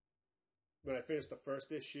 When I finished the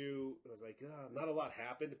first issue, it was like, not a lot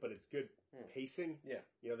happened, but it's good pacing. Yeah.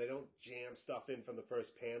 They don't jam stuff in from the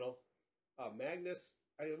first panel. Magnus,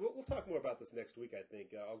 we'll talk more about this next week, I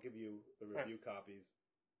think. I'll give you the review copies.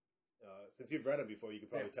 Since you've read them before, you could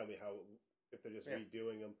probably tell me if they're just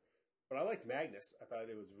redoing them. But I liked Magnus. I thought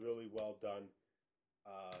it was really well done.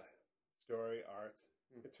 Story, art.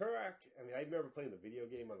 The Turok, I mean, I remember playing the video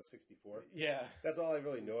game on the 64. Yeah. That's all I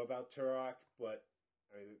really know about Turok, but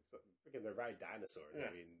I mean, they're ride dinosaurs. Yeah.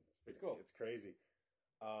 I mean, it's cool. It's crazy.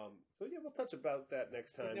 So yeah, we'll touch about that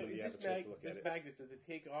next time when you have a chance to look at it. Magnus, does it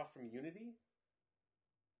take off from Unity?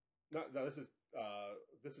 No, this is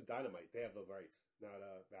Dynamite. They have the rights, not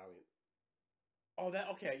Valiant. Oh,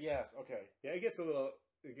 okay, yes, okay. Yeah, it gets a little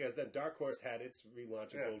because then Dark Horse had its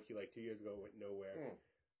relaunch of Gold Key like 2 years ago, went nowhere.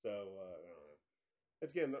 So I don't know.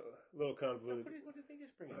 It's getting a little convoluted. What did they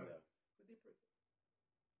just bring in though?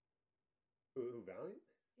 Who Valiant?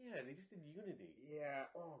 Yeah, they just did Unity. Yeah.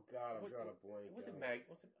 Oh God, I'm drawing a blank. What's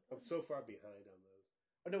it? I'm so far behind on those.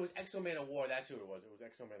 Oh no, it was Exo Man of War. That's who it was. It was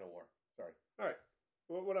Exo Man of War. Sorry. All right.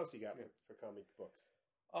 What else you got for comic books?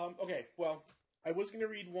 Okay. Well, I started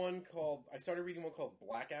reading one called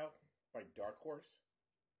Blackout by Dark Horse.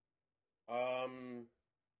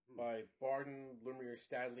 By Barden, Lumiere,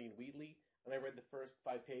 Stadley, and Wheatley. And I read the first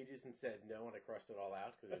 5 pages and said no, and I crossed it all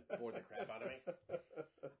out because it bored the crap out of me.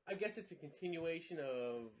 I guess it's a continuation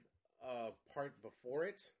of part before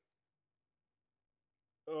it.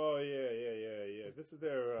 Oh yeah. This is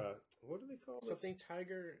their what do they call it? Something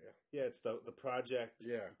Tiger. Yeah, it's the project.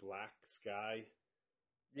 Yeah. Black Sky.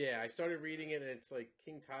 Yeah, I started reading it, and it's like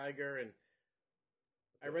King Tiger, and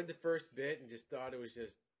I read the first bit and just thought it was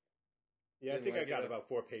just Yeah, I Didn't think I like got it. about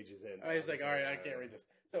 4 pages in. I was like, all right, I can't read this.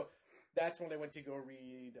 So that's when I went to go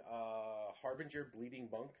read Harbinger, Bleeding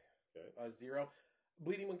Monk, Okay. Zero.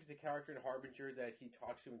 Bleeding Monk is a character in Harbinger that he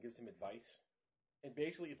talks to and gives him advice. And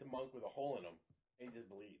basically, it's a monk with a hole in him, and he just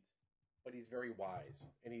bleeds. But he's very wise,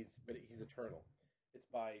 and he's eternal. It's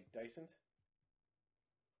by Dysent.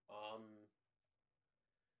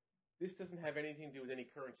 This doesn't have anything to do with any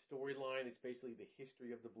current storyline. It's basically the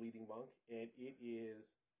history of the Bleeding Monk, and it is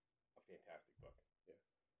a fantastic book.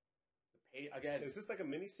 Yeah. Again, is this like a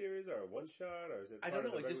mini-series or a one-shot, or is it I don't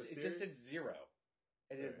know. It just said Zero.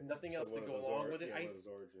 And there's nothing else to one go of those along with it. Yeah, one of those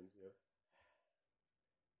origins, yeah.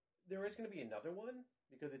 There is going to be another one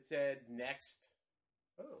because it said next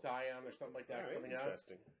Scion or something like that coming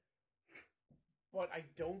interesting. out. But I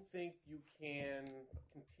don't think you can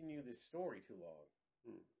continue this story too long.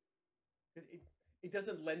 It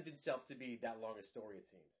doesn't lend itself to be that long a story, it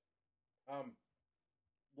seems.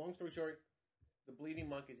 Long story short, the Bleeding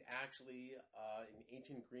Monk is actually an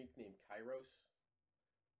ancient Greek named Kairos,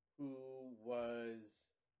 who was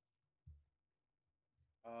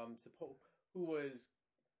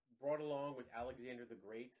brought along with Alexander the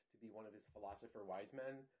Great to be one of his philosopher wise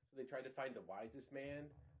men. So they tried to find the wisest man,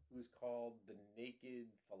 who's called the Naked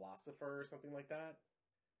Philosopher or something like that.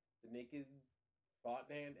 The Naked Thought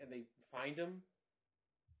Man, and they find him,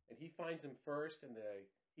 and he finds him first, and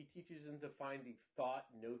he teaches him to find the thought,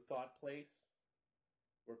 no thought place,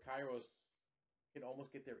 where Kairos can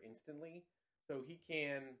almost get there instantly. So he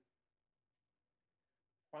can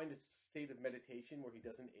find a state of meditation where he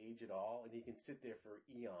doesn't age at all, and he can sit there for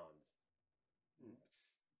eons.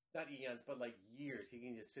 Not eons, but like years. He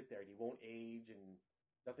can just sit there, and he won't age, and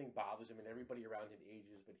nothing bothers him, and everybody around him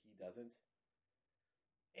ages, but he doesn't.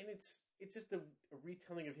 And it's just a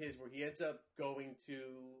retelling of his where he ends up going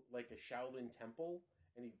to like a Shaolin temple,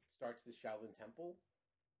 and he starts the Shaolin temple,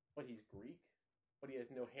 but he's Greek, but he has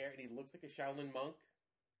no hair, and he looks like a Shaolin monk,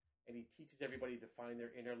 and he teaches everybody to find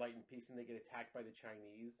their inner light and peace, and they get attacked by the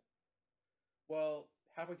Chinese. Well,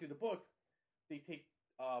 halfway through the book, they take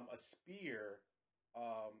a spear,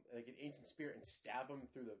 like an ancient spear, and stab him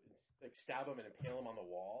and impale him on the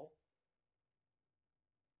wall.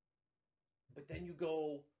 But then you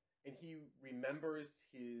go, and he remembers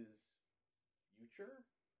his future.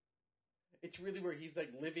 It's really where he's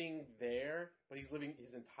like living there, but he's living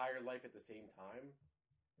his entire life at the same time.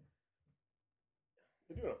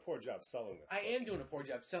 You're doing a poor job selling this. I am doing a poor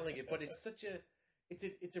job selling it, but it's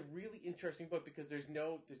it's a really interesting book because there's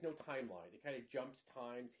no timeline. It kind of jumps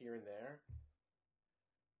times here and there.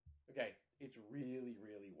 Okay, it's really,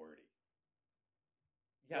 really wordy.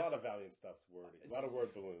 A lot of Valiant stuff's wordy. A lot of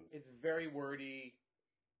word balloons. It's very wordy.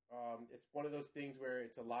 It's one of those things where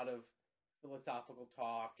it's a lot of philosophical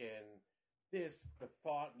talk, and the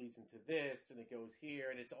thought leads into this, and it goes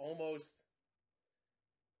here, and it's almost...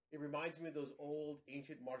 It reminds me of those old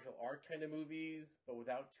ancient martial art kind of movies, but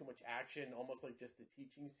without too much action, almost like just the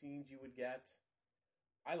teaching scenes you would get.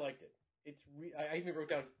 I liked it. I even wrote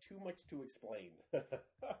down too much to explain.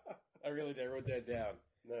 I really did. I wrote that down.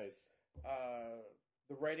 Nice.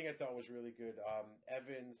 The writing I thought was really good.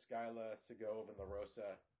 Evan, Skyla, Segov, and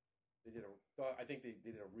LaRosa, I think they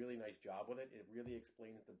did a really nice job with it. It really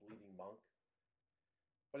explains the Bleeding Monk.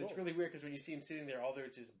 But it's really weird because when you see him sitting there, all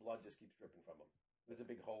there's just blood just keeps dripping from him. There's a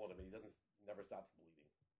big hole in him, and he never stops bleeding.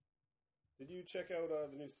 Did you check out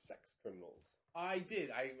the new Sex Criminals? I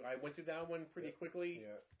did. I went through that one pretty quickly.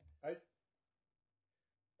 Yeah.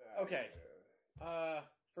 Okay.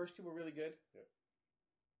 First two were really good. Yeah.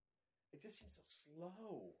 It just seems so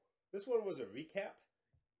slow. This one was a recap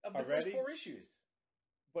of the first 4 issues.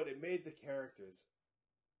 But it made the characters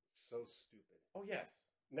so stupid. Oh, yes.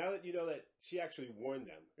 Now that you know that she actually warned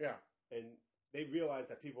them. Yeah. And they realized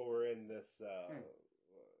that people were in this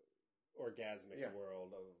orgasmic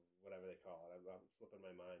world of whatever they call it. I'm slipping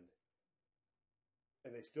my mind.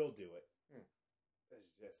 And they still do it.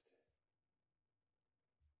 It's just...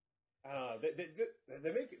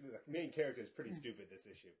 they make the main character is pretty stupid this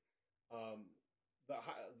issue.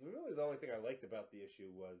 Really the only thing I liked about the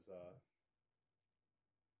issue was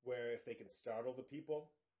where if they can startle the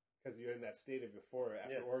people, because you're in that state of euphoria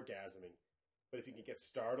after orgasming. But if you can get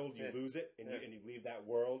startled, you lose it, and you leave that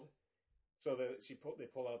world. So that they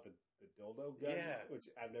pull out the dildo gun, which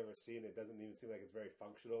I've never seen. It doesn't even seem like it's very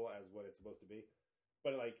functional as what it's supposed to be.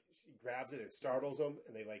 But like she grabs it and startles them,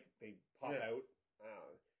 and they pop out.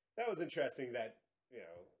 That was interesting. That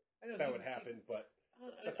that would happen, but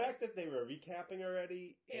the fact that they were recapping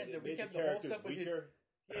already, and it made the characters weaker.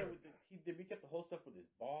 They recapped the whole stuff with his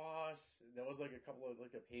boss. There was like a couple of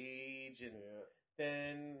a page, and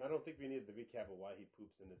then I don't think we needed the recap of why he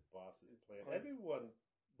poops in his boss's plant. Everyone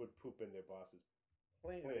would poop in their boss's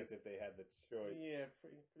Plant. plant if they had the choice. Yeah,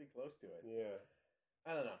 pretty close to it. Yeah.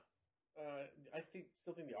 I don't know. I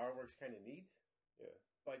still think the artwork's kind of neat. Yeah.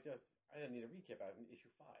 But I don't need a recap out in issue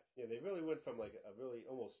 5. Yeah, they really went from like a really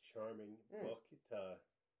almost charming book to.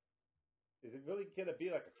 Is it really gonna be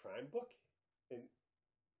like a crime book? And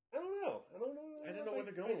I don't know. I don't know where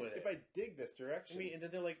they're going with it. If I dig this direction. I mean, and then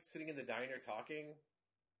they're like sitting in the diner talking.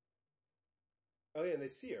 Oh yeah, and they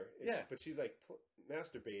see her. Yeah, but she's like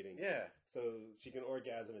masturbating. Yeah, so she can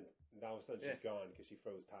orgasm, and all of a sudden she's gone because she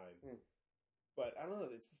froze time. But I don't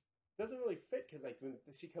know. It doesn't really fit because like when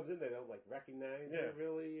she comes in, they don't like recognize her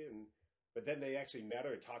really, but then they actually met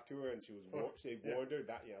her and talked to her, and she was they warned her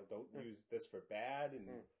that don't use this for bad, and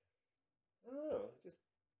I don't know.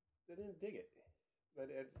 They didn't dig it. But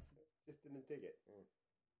I just didn't dig it.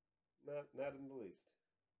 Not in the least.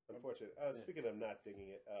 Unfortunate. Speaking of not digging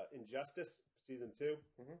it, Injustice season 2.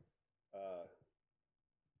 I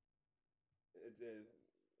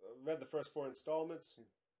read the first 4 installments.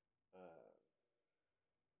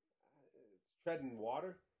 It's treading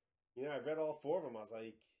water. I read all 4 of them. I was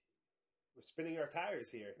like, we're spinning our tires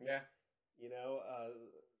here. Yeah.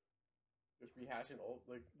 Just rehashing old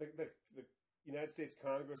like the United States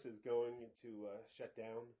Congress is going to shut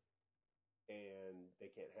down, and they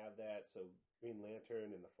can't have that. So Green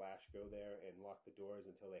Lantern and the Flash go there and lock the doors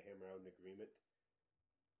until they hammer out an agreement.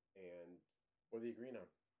 And what are they agreeing on?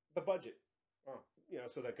 The budget. Oh,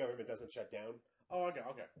 so that government doesn't shut down. Oh,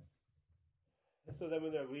 okay. So then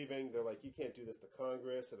when they're leaving, they're like, you can't do this to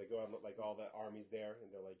Congress. So they go on like all the armies there,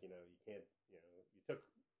 and they're like, you can't, you took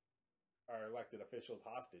our elected officials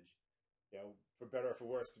hostage. For better or for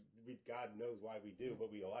worse, God knows why we do, but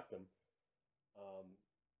we elect them.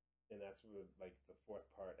 And that's where like the 4th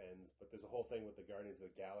part ends. But there's a whole thing with the Guardians of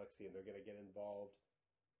the Galaxy, and they're going to get involved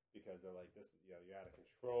because they're like, this, you're out of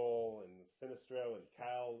control. And Sinestro and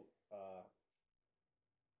Kyle,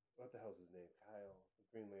 what the hell's his name? Kyle, the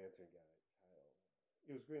Green Lantern guy. Kyle.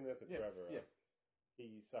 He was Green Lantern forever. Yeah.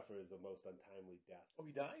 He suffers the most untimely death. Oh,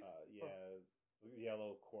 he dies?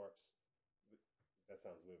 Yellow corpse. That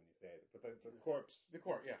sounds weird when you say it, but the corpse. The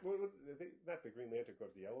corpse, yeah. Not the Green Lantern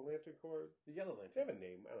Corps, the Yellow Lantern Corps. The Yellow Lantern. They have a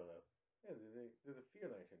name. I don't know. Yeah, they're the Fear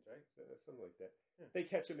Lanterns, right? Something like that. Yeah. They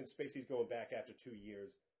catch him in space. He's going back after 2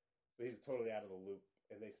 years, so he's totally out of the loop.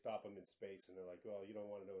 And they stop him in space, and they're like, "Well, you don't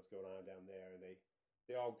want to know what's going on down there." And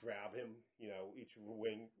they all grab him. Each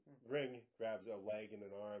ring grabs a leg and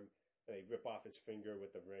an arm, and they rip off his finger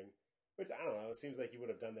with the ring. Which I don't know. It seems like you would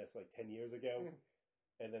have done this like 10 years ago.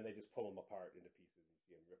 And then they just pull him apart into pieces. You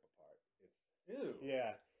see him rip apart. Ew.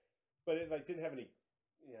 Yeah, but it like didn't have any,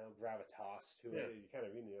 gravitas to it. You kind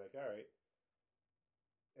of read it, you're like, all right.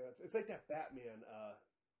 It's like that Batman,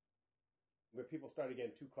 where people started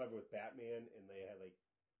getting too clever with Batman, and they had like,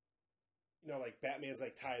 like Batman's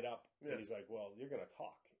like tied up, and he's like, well, you're gonna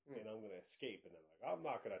talk, and I'm gonna escape, and they're like, I'm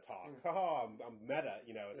not gonna talk. I'm meta.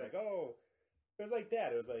 It's like, oh, it was like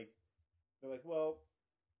that. It was like they're like, well,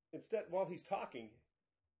 instead while he's talking,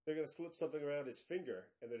 they're going to slip something around his finger,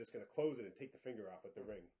 and they're just going to close it and take the finger off with the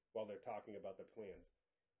ring while they're talking about their plans.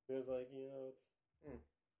 And it's like, it's...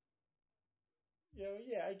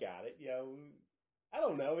 yeah, I got it. I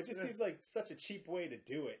don't know. It just seems like such a cheap way to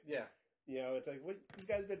do it. Yeah. It's like, these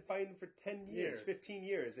guys have been fighting for 10 years, 15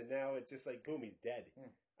 years, and now it's just like, boom, he's dead.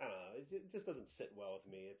 I don't know. It just doesn't sit well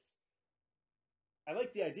with me. I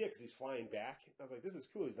like the idea because he's flying back. I was like, this is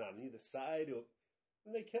cool. He's not on either side.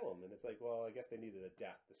 And they kill him, and it's like, well, I guess they needed a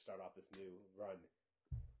death to start off this new run.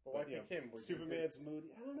 But why pick him? Superman's moody.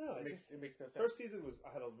 I don't know. It makes no sense. First season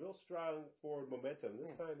had a real strong forward momentum.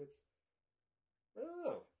 This time it's, I don't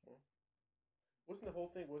know. Wasn't the whole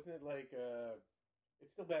thing? Wasn't it like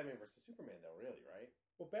it's still Batman versus Superman though? Really, right?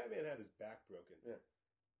 Well, Batman had his back broken. Yeah,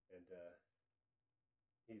 and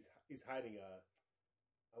he's hiding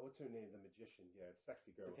what's her name? The magician. Yeah, sexy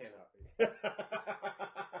girl. Zatanna.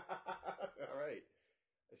 All right.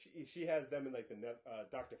 She has them in like the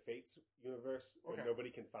Dr. Fate's universe where nobody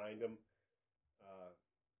can find them.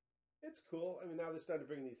 It's cool. I mean, now they're starting to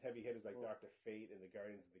bring in these heavy hitters like Dr. Fate and the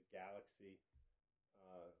Guardians of the Galaxy.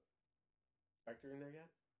 Spectre in there yet?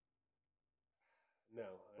 No,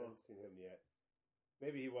 I haven't seen him yet.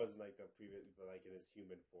 Maybe he wasn't like the previous, but like in his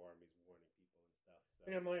human form, he's warning people and stuff. So.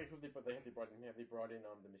 Yeah, I'm like, have they brought in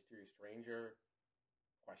the Mysterious Stranger?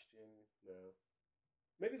 Question? No.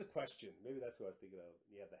 Maybe the Question. Maybe that's who I was thinking of.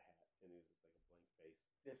 He had the hat, and he was just like a blank face.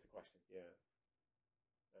 That's the Question. Yeah.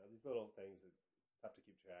 These little things, it's tough to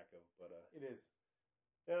keep track of, but it is.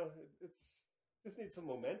 It's just needs some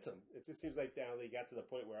momentum. It just seems like now they got to the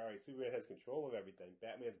point where, all right, Superman has control of everything.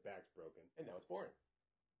 Batman's back's broken. And now it's boring.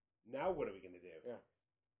 Now what are we going to do? Yeah.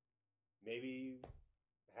 Maybe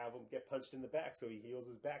have him get punched in the back so he heals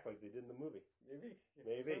his back like they did in the movie. Maybe.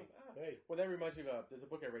 Maybe. So, Hey. Well, that reminds me of there's a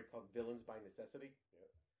book I read called Villains by Necessity,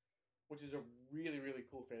 which is a really, really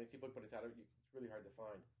cool fantasy book, but it's really hard to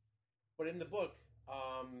find. But in the book,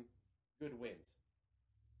 good wins.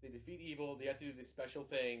 They defeat evil. They have to do this special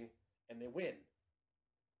thing, and they win.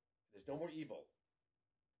 There's no more evil.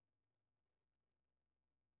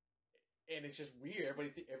 And it's just weird.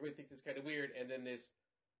 Everybody thinks it's kind of weird. And then this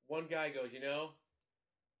one guy goes, I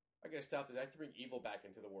gotta stop this. I have to bring evil back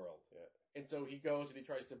into the world. Yeah. And so he goes and he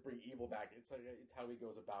tries to bring evil back. It's how he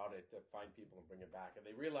goes about it to find people and bring it back. And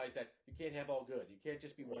they realize that you can't have all good. You can't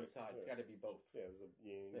just be one side. It's got to be both. Yeah, it was a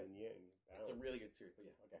yin and yang balance. It's a really good series. But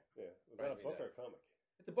yeah, okay. Yeah. Was that a book or a comic?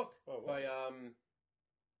 It's a book by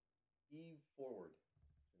Eve Forward.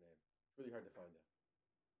 Her name. It's really hard to find though.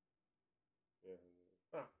 Yeah.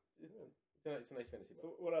 It's a nice fantasy book.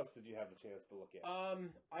 So what else did you have the chance to look at?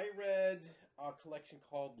 I read a collection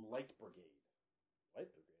called Light Brigade.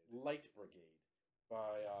 Light Brigade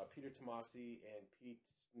by Peter Tomasi and Pete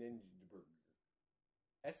Snijberg.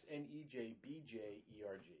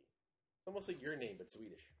 Snejbjerg. It's almost like your name, but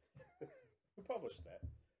Swedish. Who published that?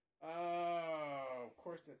 Of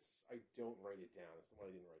course, I don't write it down. It's the one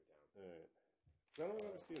I didn't write down. All right. I don't know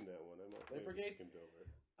if I've seen that one. I might Light Brigade? skimmed over it.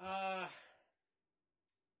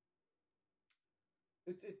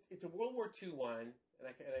 It's a World War II one, and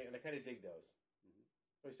I kind of dig those. Mm-hmm.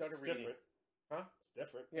 So I started reading. Different. Huh? It's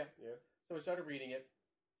different. Yeah. Yeah. So I started reading it,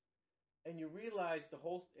 and you realize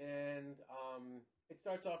it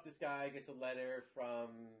starts off. This guy gets a letter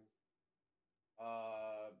from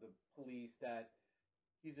the police that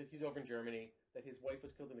he's over in Germany, that his wife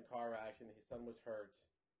was killed in a car accident, his son was hurt,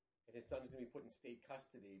 and his son's going to be put in state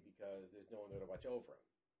custody because there's no one there to watch over him.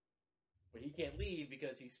 But he can't leave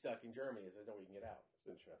because he's stuck in Germany. There's no way he can get out. It's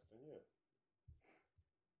interesting, yeah.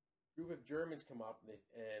 A group of Germans come up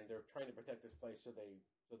and they're trying to protect this place, so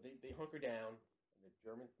they hunker down. And the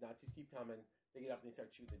German Nazis keep coming. They get up and they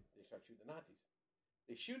start shooting the Nazis.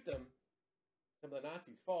 They shoot them. Some of the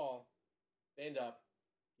Nazis fall, stand up,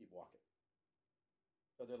 keep walking.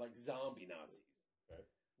 So they're like zombie Nazis. Okay.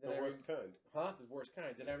 The worst kind. Huh? The worst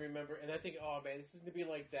kind. Then I remember, and I think, oh man, this is going to be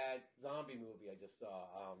like that zombie movie I just saw.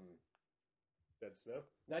 Dead Snow?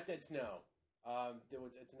 Not Dead Snow.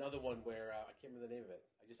 It's another one where I can't remember the name of it.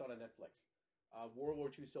 I just saw it on Netflix. World War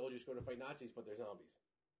II soldiers go to fight Nazis, but they're zombies.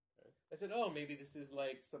 Okay. I said, oh, maybe this is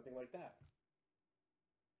like something like that.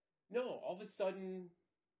 No, all of a sudden,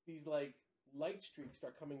 these like light streaks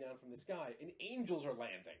start coming down from the sky, and angels are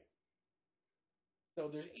landing. So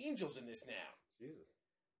there's angels in this now. Jesus.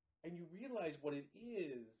 And you realize what it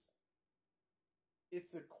is.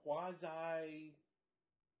 It's a quasi,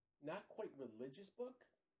 not quite religious book,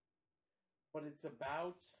 but it's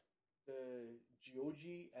about the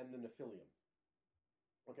Geogi and the Nephilim.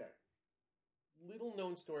 Okay. Little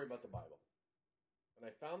known story about the Bible. And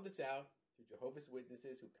I found this out through Jehovah's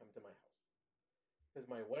Witnesses who come to my house. Because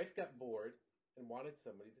my wife got bored and wanted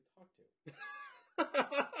somebody to talk to.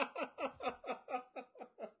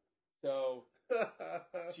 So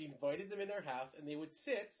she invited them in their house, and they would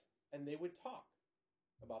sit and they would talk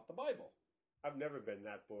about the Bible. I've never been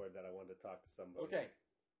that bored that I wanted to talk to somebody. Okay.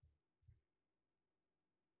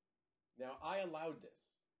 Now, I allowed this.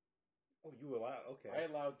 Oh, you allowed? Okay. I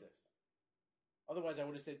allowed this. Otherwise, I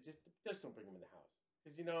would have said, just don't bring them in the house.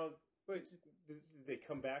 Because, Wait, did they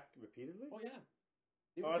come back repeatedly? Oh, yeah.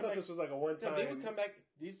 I thought this was like a one-time... No, they would come back...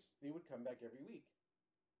 They would come back every week.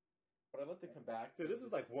 But I let them come back. Dude, this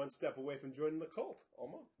is like one step away from joining the cult.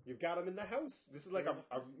 Almost. You've got them in the house. This is like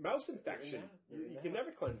a mouse infection. You can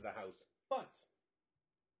never cleanse the house. But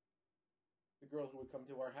the girl who would come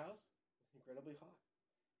to our house was incredibly hot.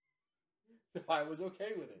 So I was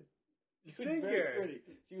okay with it. She was very pretty.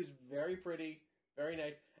 She was very pretty, very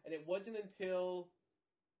nice. And it wasn't until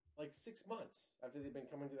like 6 months after they'd been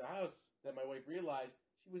coming to the house that my wife realized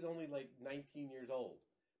she was only like 19 years old.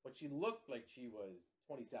 But she looked like she was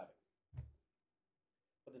 27.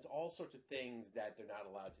 But there's all sorts of things that they're not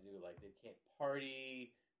allowed to do. Like they can't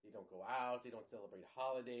party, they don't go out, they don't celebrate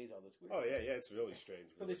holidays, all this weird stuff. Oh, yeah, it's really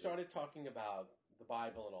strange. So they started talking about the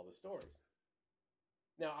Bible and all the stories.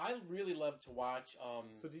 Now, I really love to watch...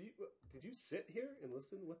 So did you sit here and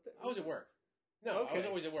listen? I was at work. No, okay. I was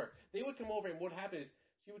always at work. They would come over, and what happened is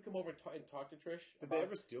she would come over and talk to Trish. Did they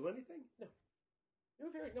ever steal anything? No.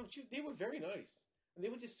 They were very nice. And they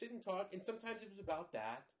would just sit and talk, and sometimes it was about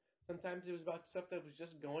that. Sometimes it was about stuff that was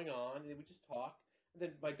just going on, and they would just talk. And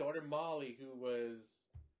then my daughter Molly, who was...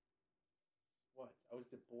 I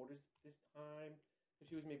was at Borders this time.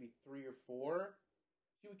 She was maybe 3 or 4.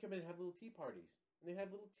 She would come in and have little tea parties. And they'd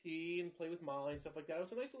have little tea and play with Molly and stuff like that. It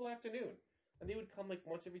was a nice little afternoon. and they would come like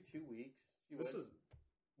once every 2 weeks. This is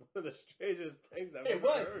one of the strangest things I've It ever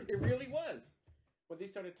was. heard. It really was. When they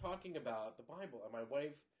started talking about the Bible, and my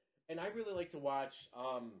wife, and I really like to watch,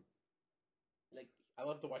 like, I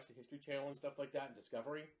love to watch the History Channel and stuff like that, and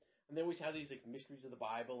Discovery. And they always have these, like, mysteries of the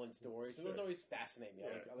Bible and stories. And those Sure. always fascinate me.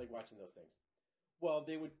 Yeah. I like watching those things. Well,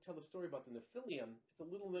 they would tell the story about the Nephilim.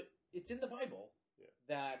 It's in the Bible. Yeah.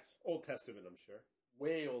 That, Old Testament, I'm sure.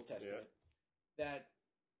 way Old Testament, that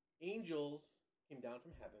angels came down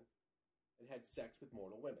from heaven and had sex with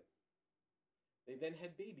mortal women. They then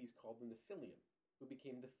had babies called the Nephilim, who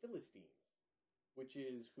became the Philistines, which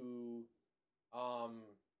is who,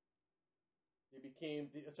 they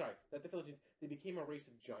became a race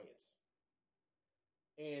of giants.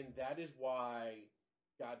 And that is why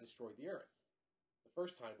God destroyed the earth the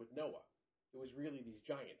first time with Noah. It was really these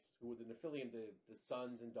giants who were the Nephilim, the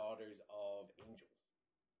sons and daughters of angels.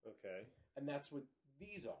 Okay. And that's what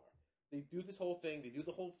these are. They do this whole thing. They do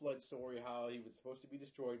the whole flood story, how he was supposed to be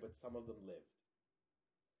destroyed, but some of them lived.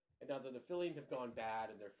 And now the Nephilim have gone bad,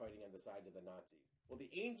 and they're fighting on the side of the Nazis. Well,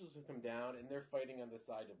 the angels have come down, and they're fighting on the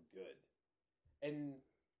side of good. And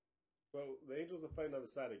So the angels are fighting on the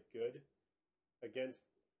side of good against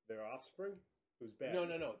their offspring? Who's bad?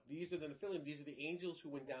 no. These are the Nephilim. These are the angels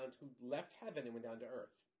who left heaven and went down to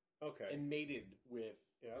earth. Okay. And mated with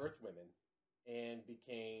Yeah. earth women and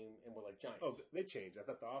were like giants. Oh, they changed. I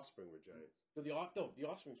thought the offspring were giants. So the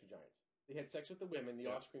offsprings were giants. They had sex with the women. The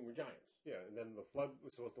Yeah. offspring were giants. Yeah, and then the flood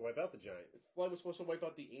was supposed to wipe out the giants. The flood was supposed to wipe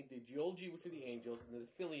out the Geology, which were the angels, and the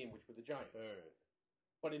Nephilim, which were the giants. All right.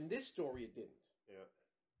 But in this story, it didn't. Yeah.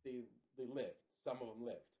 They lived. Some of them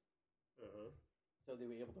lived. Uh-huh. So they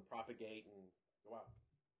were able to propagate and go out.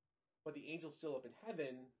 But the angels still up in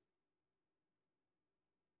heaven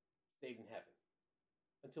stayed in heaven.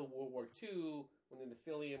 Until World War II, when the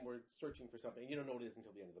Nephilim were searching for something. You don't know what it is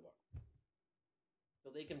until the end of the book.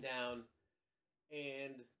 So they come down,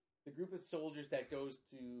 and the group of soldiers that goes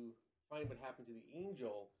to find what happened to the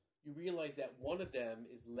angel, you realize that one of them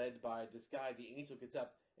is led by this guy. The angel gets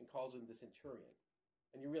up and calls him the centurion.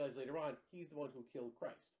 And you realize later on, he's the one who killed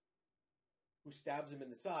Christ. Who stabs him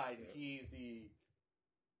in the side, and he's the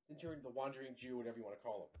centurion, the wandering Jew, whatever you want to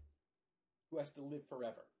call him. Who has to live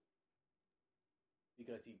forever.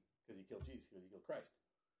 Because he killed Jesus, because he killed Christ.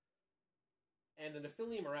 And the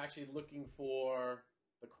Nephilim are actually looking for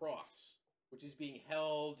the cross, which is being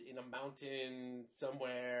held in a mountain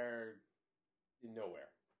somewhere in nowhere.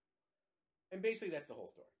 And basically that's the whole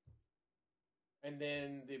story. And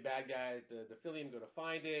then the bad guy, the Nephilim, go to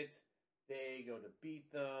find it. They go to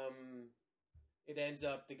beat them. It ends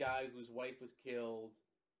up the guy whose wife was killed.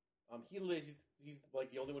 He lives. He's like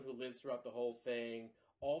the only one who lives throughout the whole thing.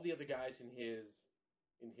 All the other guys in his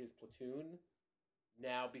platoon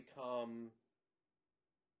now become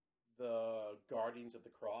the guardians of the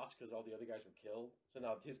cross because all the other guys were killed. So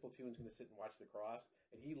now his platoon's going to sit and watch the cross,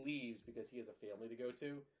 and he leaves because he has a family to go to,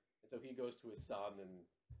 and so he goes to his son, and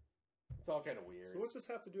it's all kind of weird. So what's this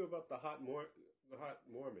have to do about the hot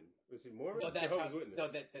Mormon? Was he Mormon? No, that's Jehovah's how, Witness. no,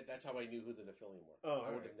 that's how I knew who the Nephilim were. Oh, I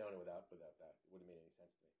all wouldn't have known it without that. It wouldn't have made any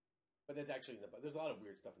sense to me. But it's actually there's a lot of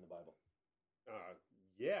weird stuff in the Bible.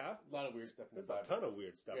 Yeah. A lot of weird stuff in There's the a Bible. ton of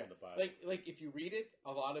weird stuff Yeah. in the Bible. Like if you read it,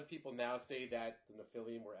 a lot of people now say that the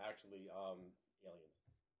Nephilim were actually aliens.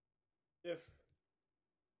 If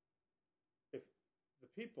the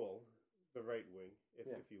people, the right wing,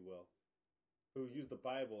 if you will, who use the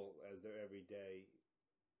Bible as their everyday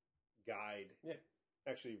guide,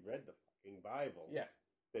 actually read the fucking Bible, Yes.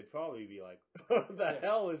 they'd probably be like, "What the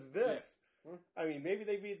hell is this?" Yeah. I mean, maybe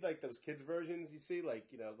they read like those kids' versions. You see, like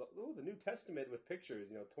the New Testament with pictures.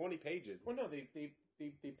 20 pages. Well, no, they pick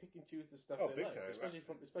and choose the stuff Oh, they big like, time.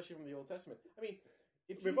 especially from the Old Testament. I mean,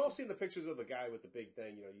 We've all seen the pictures of the guy with the big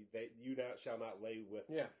thing. You shall not lay with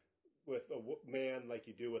a man like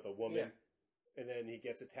you do with a woman. Yeah. And then he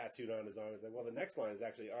gets it tattooed on his arm. It's like, well, the next line is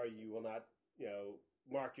actually, you will not,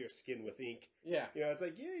 mark your skin with ink. Yeah. It's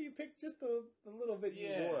like, you pick just the little bit you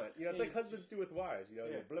want. It's like husbands do with wives.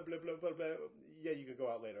 Blah, blah, blah, blah, blah. Yeah, you can go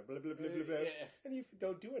out later. Blah, blah, blah, blah, blah. Yeah. And if you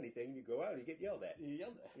don't do anything, you go out and you get yelled at.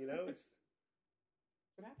 It's...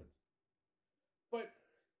 What happens? But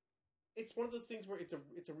it's one of those things where it's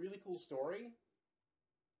a really cool story.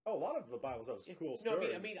 Oh, a lot of the Bible tells cool No,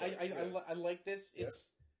 stories. I like this. It's...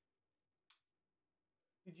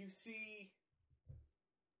 Did you see...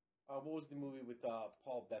 what was the movie with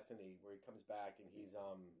Paul Bettany where he comes back and he's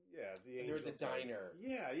they're at the diner.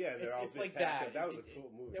 Yeah, they're all it's like detective. that. That was a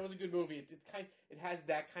cool movie. That was a good movie. It has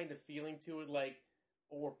that kind of feeling to it,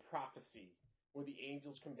 or prophecy, where the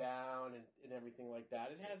angels come down and everything like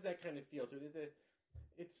that. It has that kind of feel to it.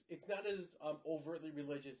 It's not as overtly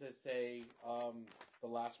religious as, say, the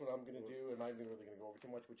last one I'm going to do, and I'm not even really going to go over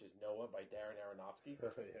too much, which is Noah by Darren Aronofsky.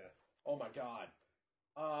 Yeah. Oh my god.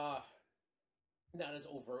 Not as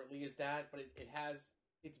overtly as that, but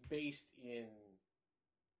it's based in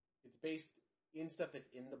stuff that's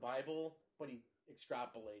in the Bible, but he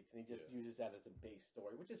extrapolates and he just uses that as a base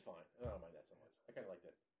story, which is fine. I don't mind that so much. I kind of like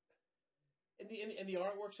that. And the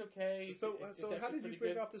artwork's okay. So how did you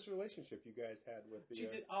break off this relationship you guys had with the?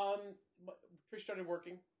 She did. Trish started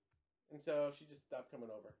working, and so she just stopped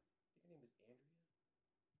coming over. I think her name was Andrea.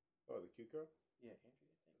 Oh, the cute girl. Yeah,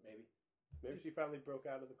 Andrea. I think maybe. Maybe she finally broke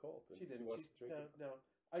out of the cult. And she didn't. She wants to drink it. No.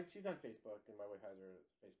 She's on Facebook, and my wife has her as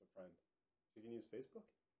a Facebook friend. You can use Facebook.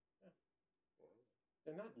 Yeah.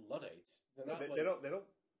 They're not Luddites. They don't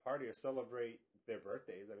party or celebrate their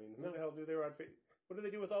birthdays. I mean, who the hell do they on Facebook? What do they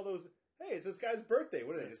do with all those? Hey, it's this guy's birthday.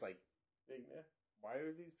 What are they just like? Why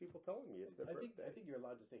are these people telling me it's their birthday? I think you're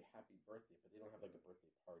allowed to say happy birthday, but they don't have like a birthday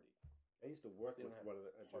party. I used to work with one of the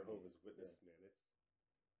Jehovah's Witness man.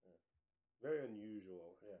 It's very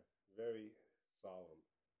unusual. Yeah. Very solemn.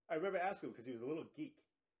 I remember asking him because he was a little geek,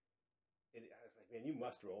 and I was like, "Man, you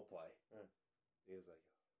must role play." Yeah. He was like,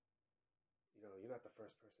 "You're not the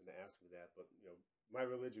first person to ask me that, but my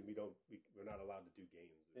religion, we're not allowed to do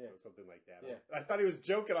games or something like that." Yeah. I thought he was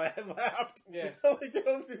joking. I laughed. Yeah, like you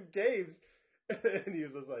don't do games, and he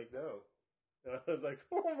was just like, "No." And I was like,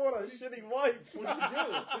 "Oh, what a shitty wife!" What do you do?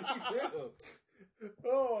 What do you do?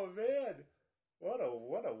 Oh man, what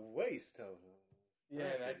a waste of. Yeah,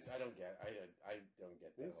 I don't get. I don't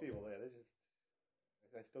get that. These people, man, they're just.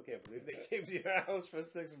 I still can't believe they came to your house for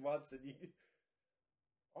 6 months and you.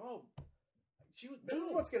 Oh, this is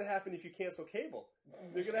what's going to happen if you cancel cable.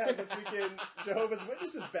 They're going to have the freaking Jehovah's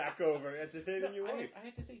Witnesses back over entertaining your wife. I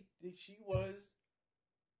have to say, she was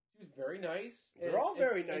very nice. They're all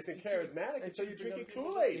very nice and charismatic until you're drinking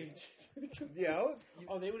Kool-Aid.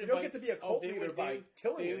 They would. You don't get to be a cult leader by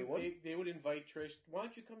killing anyone. They would invite Trish. Why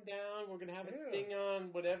don't you come down? We're gonna have a thing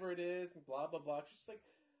on whatever it is, and blah blah blah. She's like,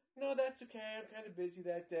 no, that's okay. I'm kind of busy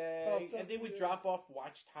that day. And they would drop off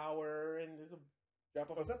Watchtower, and there's a drop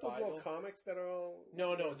off. Was that those little comics that are all?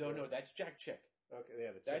 No. That's Jack Chick. Okay,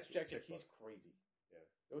 yeah, that's Jack Chick. He's crazy. Yeah,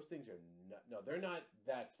 those things are not. No, they're not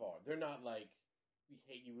that far. They're not like. We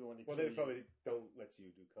hate you. We want to. Well, they probably don't let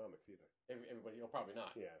you do comics either. Everybody, probably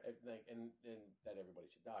not. Yeah, and that everybody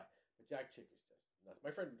should die. But Jack Chick is just nuts.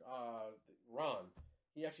 My friend Ron,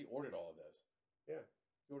 he actually ordered all of those. Yeah,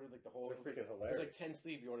 he ordered like the whole. They're freaking hilarious. It was like 10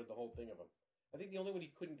 sleeves. He ordered the whole thing of them. I think the only one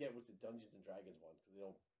he couldn't get was the Dungeons and Dragons one because they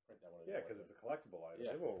don't print that one anymore. Yeah, because it's a collectible item.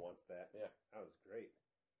 Yeah. Everyone wants that. Yeah, that was great.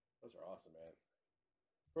 Those are awesome, man.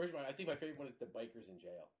 First one, I think my favorite one is the Bikers in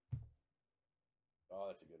Jail. Oh,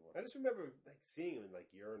 that's a good one. I just remember like seeing them in like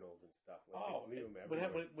urinals and stuff. Like, leave them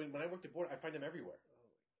everywhere. When I worked at Board, I find them everywhere. Oh my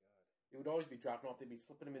god! It would always be dropping off. They'd be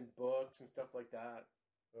slipping them in books and stuff like that.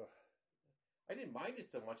 Ugh. I didn't mind it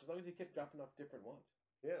so much as long as they kept dropping off different ones.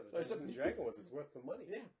 Yeah, the Dungeons and Dragons ones. It's worth some money.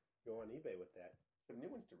 Yeah, go on eBay with that. Some new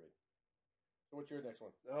ones to read. So what's your next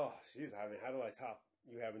one? Oh, jeez. I mean, how do I top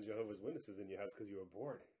you having Jehovah's Witnesses in your house because you were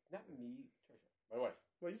bored? Not me, Trisha. My wife.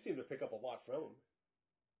 Well, you seem to pick up a lot from them.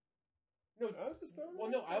 No, I was just throwing. Well,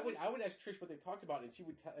 no, I would ask Trish what they talked about, and she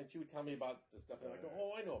would tell me about the stuff, and I go,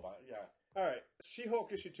 oh, I know about it. Yeah. All right, She-Hulk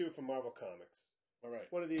issue 2 from Marvel Comics. All right.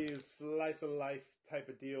 One of these slice of life type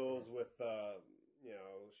of deals with,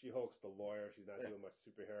 She-Hulk's the lawyer. She's not doing much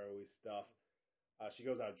superhero-y stuff. She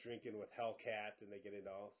goes out drinking with Hellcat, and they get into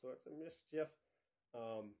all sorts of mischief.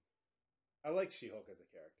 I like She-Hulk as a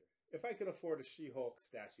character. If I could afford a She-Hulk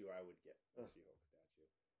statue, I would get a She-Hulk statue.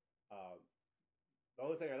 The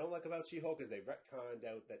only thing I don't like about She-Hulk is they retconned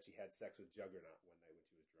out that she had sex with Juggernaut one night when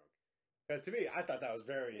she was drunk. Because to me, I thought that was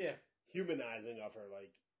very humanizing of her.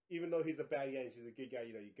 Like, even though he's a bad guy and she's a good guy,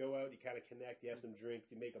 you go out, you kind of connect, you have some drinks,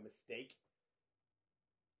 you make a mistake.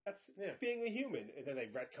 That's being a human. And then they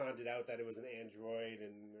retconned it out that it was an android,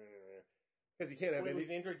 and because you can't have it was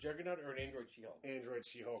an android Juggernaut or an android She-Hulk? Android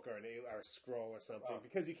She-Hulk or a Skrull or something.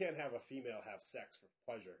 Because you can't have a female have sex for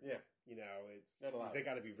pleasure. Yeah. They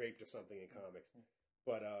got to be raped or something in comics.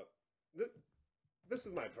 But this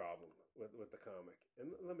is my problem with the comic. And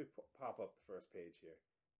let me pop up the first page here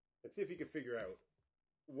and see if you can figure out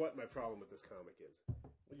what my problem with this comic is.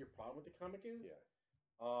 What your problem with the comic is? Yeah.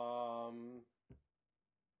 Oh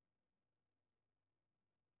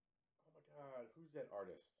my god, who's that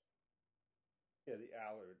artist? Yeah, the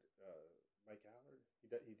Allard, Mike Allard. He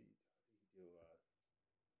did an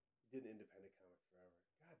independent comic forever.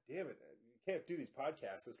 God damn it! You can't do these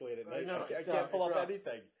podcasts this late at night. I can't pull up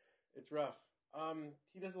anything. It's rough.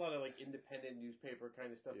 He does a lot of like independent newspaper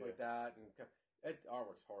kind of stuff like that, and that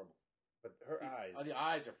artwork's horrible. but her eyes. The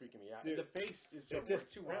eyes are freaking me out. Dude, And the face is It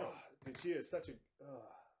just too round. Dude, she is such a. Too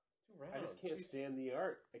round. I just can't She's- stand the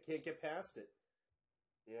art. I can't get past it.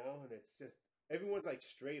 You know, and it's just everyone's like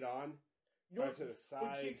straight on, You know or what? to the Well,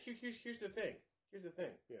 side. here's the thing. Here's the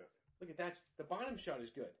thing. Yeah. Look at that. The bottom shot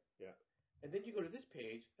is good. Yeah. And then you go to this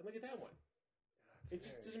page and look at that one. It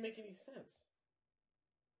just doesn't make any sense.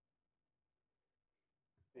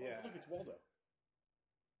 Yeah. Oh, look, it's Waldo.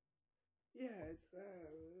 Yeah, it's.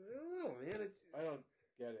 I don't know, man. I don't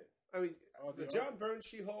get it. I mean, Oh, the the John art- Byrne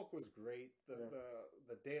She-Hulk was great.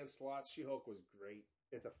 The Dan Slott She-Hulk was great.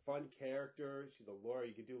 It's a fun character. She's a lawyer.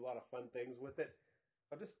 You can do a lot of fun things with it.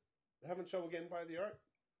 I'm just having trouble getting by the art.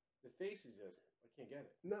 The face is just, I can't get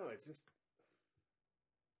it. No, it's just.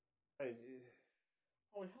 Oh,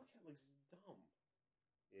 and Hellcat looks dumb.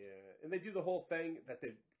 Yeah, and they do the whole thing that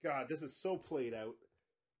they. God, this is so played out,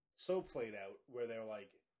 where they're like,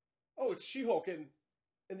 "Oh, it's She-Hulk and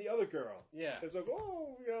the other girl." Yeah. It's like,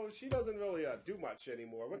 "Oh, she doesn't really do much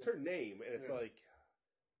anymore. What's her name?" And it's like,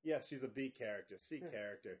 yes, she's a B character, C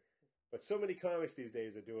character, but so many comics these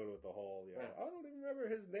days are doing with the whole, I don't even remember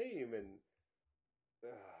his name, and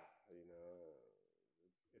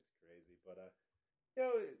it's crazy. But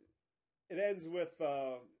it ends with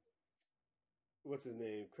what's his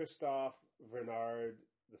name, Christophe Bernard,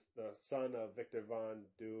 the son of Victor Von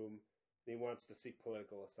Doom. He wants to seek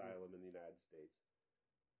political asylum in the United States,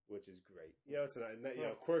 which is great. It's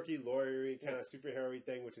a quirky, lawyery kind of superhero-y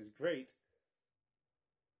thing, which is great.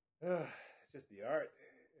 Just the art.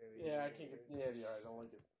 I can't get. Yeah, the art. I don't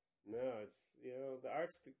like it. No, it's the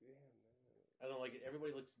art's. I don't like it.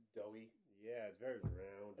 Everybody looks doughy. Yeah, it's very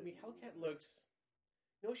round. I mean, Hellcat looks.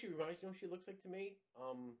 You know what she reminds? You know what she looks like to me?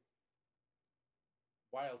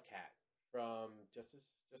 Wildcat from Justice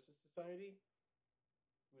Society.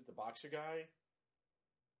 Who's the boxer guy?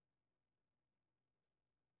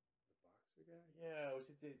 The boxer guy?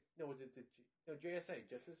 Yeah, was it JSA,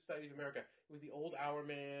 Justice Society of America. It was the old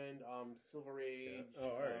Hourman, Silver Age, Yeah. Oh,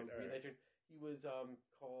 all right, Green Lantern. He was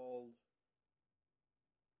called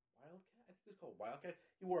Wildcat. I think it was called Wildcat.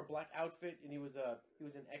 He wore a black outfit, and he was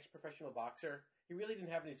an ex-professional boxer. He really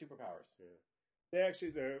didn't have any superpowers. Yeah.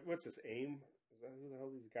 They're what's this, AIM? Is that who the hell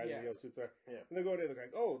these guys in the yellow suits are? Yeah. And they go in there and they're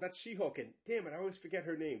like, oh, that's She-Hulk, and damn it, I always forget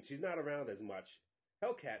her name. She's not around as much.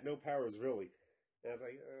 Hellcat, no powers really. And I was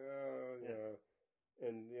like,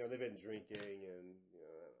 and they've been drinking, and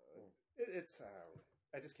it's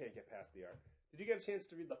I just can't get past the art. Did you get a chance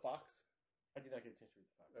to read The Fox? I did not get a chance to read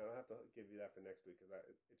the Fox. I'll have to give you that for next week because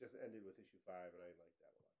it just ended with issue 5, and I like that a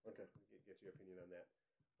lot. So Okay. Get your opinion on that.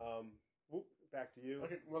 Back to you.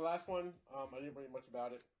 Okay, well, last one. I didn't read much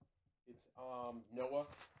about it. It's Noah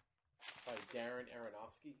by Darren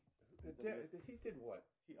Aronofsky. He did what?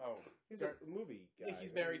 He's a movie guy. Yeah,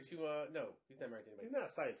 he's married to no, he's not married to anybody. He's not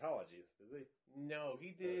a Scientologist, is he? No,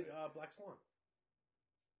 he did Black Swan.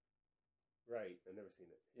 Right, I've never seen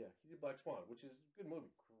it. Yeah, he did Black Swan, which is a good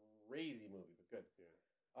movie, crazy movie, but good.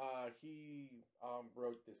 Yeah. He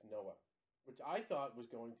wrote this Noah, which I thought was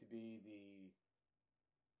going to be the.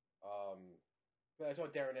 I saw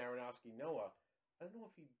Darren Aronofsky Noah. I don't know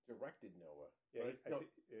if he directed Noah. Yeah, but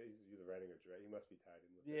he's either writing or directing. He must be tied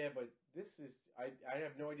in with it. Yeah, but this is I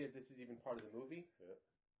have no idea if this is even part of the movie. Yeah.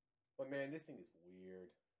 But man, this thing is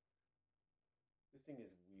weird. This thing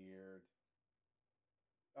is weird.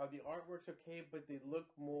 The artwork's okay, but they look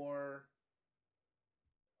more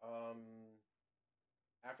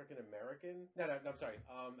African American. No, I'm sorry.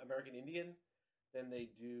 American Indian than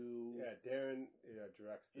they do. Yeah, Darren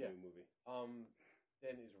directs the new movie.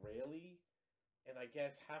 Than Israeli, and I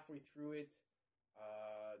guess halfway through it,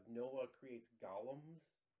 Noah creates golems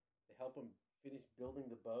to help him finish building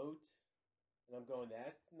the boat. And I'm going,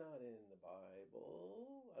 that's not in the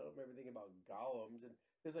Bible. I don't remember anything about golems. And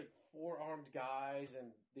there's like 4 armed guys, and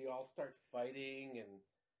they all start fighting. And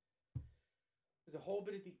there's a whole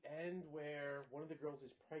bit at the end where one of the girls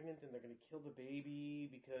is pregnant, and they're going to kill the baby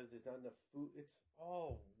because there's not enough food. It's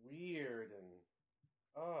all weird and.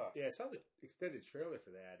 Yeah, I saw the extended trailer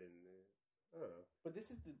for that, and I don't know. But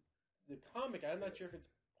this is the comic. I'm not sure if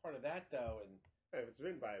it's part of that though. And if it's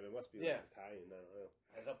written by him, it must be like a tie-in. I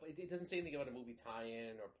don't know. It doesn't say anything about a movie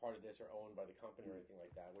tie-in or part of this or owned by the company or anything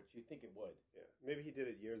like that, which you think it would. Yeah, maybe he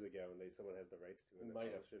did it years ago, and someone has the rights to it.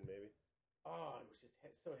 Might have. Maybe. Oh, it was just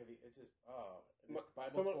so heavy. It's just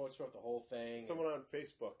Bible quotes throughout the whole thing. Someone on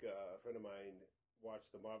Facebook, a friend of mine,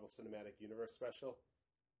 watched the Marvel Cinematic Universe special.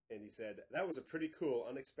 And he said that was a pretty cool,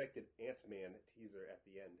 unexpected Ant-Man teaser at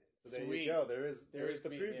the end. So there you go. There is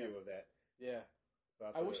the preview of that. Yeah,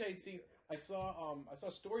 I wish I had seen. I saw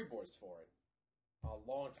storyboards for it a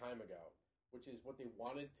long time ago, which is what they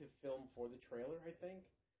wanted to film for the trailer, I think.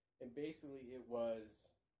 and basically it was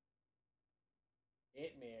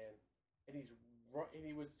Ant-Man, and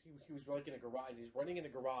he was like in a garage, and he's running in a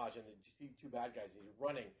garage, and then you see two bad guys, and he's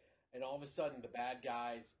running, and all of a sudden the bad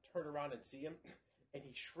guys turn around and see him, and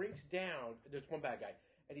he shrinks down. There's one bad guy,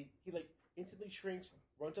 and he like instantly shrinks,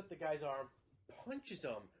 runs up the guy's arm, punches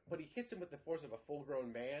him, but he hits him with the force of a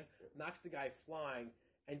full-grown man, knocks the guy flying,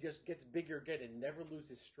 and just gets bigger again and never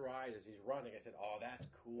loses stride as he's running. I said, "Oh, that's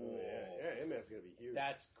cool. Oh, yeah, Ant-Man's gonna be huge.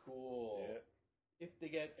 That's cool." Yeah. If they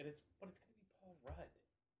get, but it's gonna be Paul Rudd.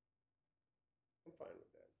 I'm fine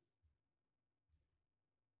with that.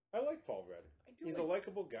 I like Paul Rudd. He's a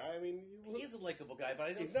likable guy. I mean, he is a likable guy, but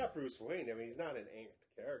I don't. He's not Bruce Wayne. I mean, he's not an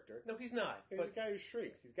angst character. No, he's not. He's a guy who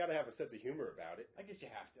shrinks. He's got to have a sense of humor about it. I guess you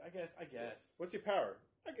have to. I guess. What's your power?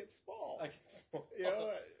 I get small. I get small. You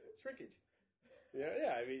know, shrinkage.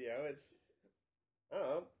 Yeah. I mean, it's. I don't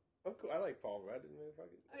know. I'm cool. I like Paul Rudd.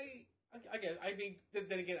 I guess. I mean,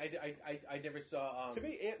 then again, I never saw. To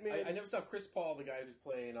me, Ant-Man. I never saw Chris Paul, the guy who's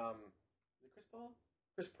playing. Is it Chris Paul?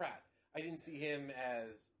 Chris Pratt. I didn't see him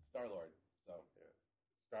as Star-Lord.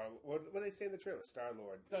 So. What do they say in the trailer?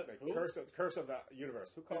 Star-Lord. Who? Curse of the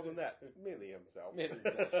universe. Who calls him that? Mainly himself.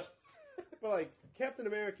 But like Captain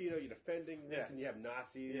America, you're defending this, and you have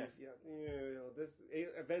Nazis. Yeah. This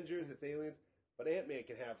Avengers, it's aliens. But Ant-Man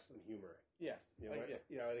can have some humor. Yes. And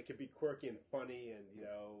it could be quirky and funny, and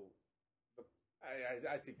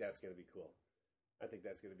I think that's going to be cool.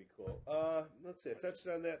 Let's see. I touched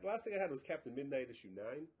on that. The last thing I had was Captain Midnight issue 9.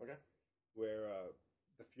 Okay. Where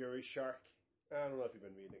the Fury Shark. I don't know if you've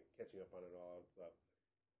been reading it, catching up on it all.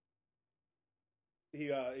 He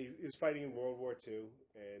was fighting in World War II,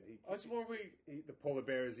 and it's more the polar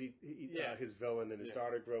bears eat his villain, and his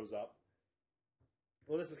daughter grows up.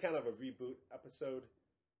 Well, this is kind of a reboot episode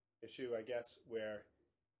issue, I guess, where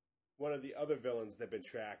one of the other villains they've been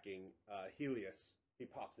tracking, Helios, he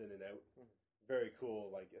pops in and out. Very cool,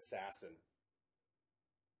 like assassin.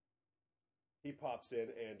 He pops in,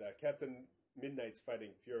 and Captain Midnight's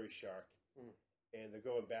fighting Fury Shark. And they're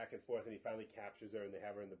going back and forth, and he finally captures her, and they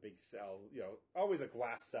have her in the big cell. Always a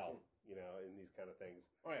glass cell, in these kind of things.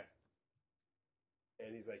 Oh, yeah.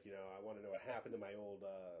 And he's like, I want to know what happened to my old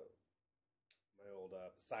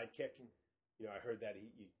sidekick. I heard that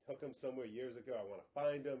you took him somewhere years ago. I want to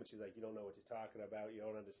find him. And she's like, you don't know what you're talking about. You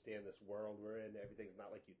don't understand this world we're in. Everything's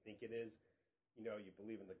not like you think it is. You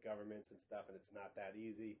believe in the governments and stuff, and it's not that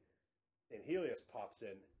easy. And Helios pops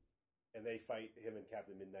in. And they fight him and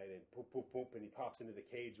Captain Midnight, and poop, poop, poop, and he pops into the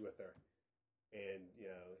cage with her. And,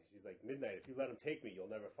 she's like, Midnight, if you let him take me,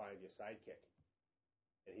 you'll never find your sidekick.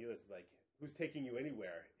 And he was like, who's taking you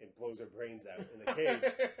anywhere? And blows her brains out in the cage,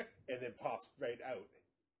 and then pops right out.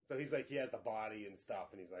 So he's like, he has the body and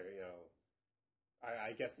stuff, and he's like,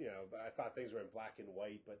 I guess, I thought things were in black and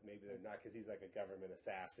white, but maybe they're not, because he's like a government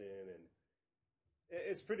assassin, and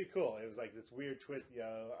it's pretty cool. It was like this weird twist.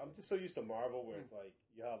 I'm just so used to Marvel where it's like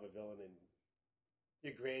you have a villain and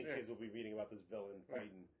your grandkids will be reading about this villain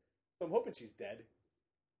fighting. So I'm hoping she's dead.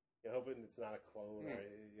 Hoping it's not a clone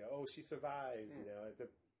or, she survived.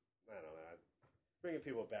 I don't know. Bringing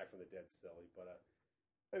people back from the dead silly.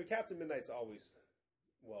 But Captain Midnight's always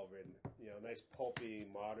well written. Nice pulpy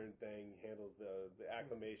modern thing. Handles the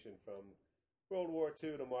acclamation from World War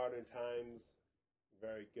II to modern times.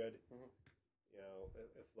 Very good.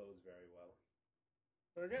 It flows very well.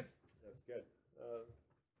 Very good. That's good.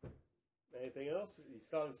 Anything else? You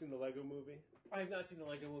still haven't seen the Lego movie? I have not seen the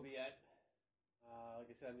Lego movie yet. Like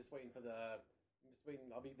I said, I'm just waiting.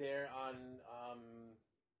 I'll be there on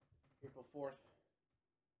April 4th,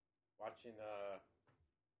 watching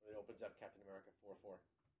when it opens up Captain America 4:4.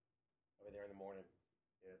 I'll be there in the morning.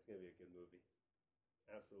 Yeah, it's gonna be a good movie.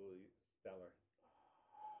 Absolutely stellar.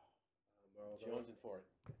 Jones and Ford.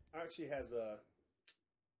 Actually has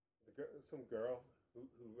some girl who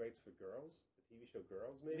writes for Girls, the TV show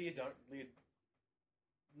Girls, maybe?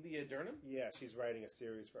 Leah Durnham? Yeah, she's writing a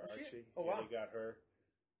series for Archie. Oh, wow. They got her.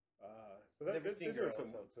 So they're doing Girls, some,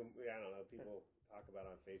 I don't know, people talk about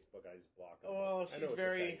it on Facebook. I just block them. Oh, well, she's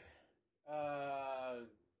very...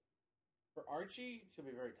 for Archie, she'll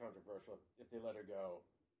be very controversial if they let her go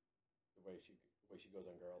the way she goes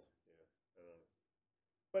on Girls. Yeah, I don't know.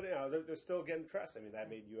 But they're still getting press. I mean, that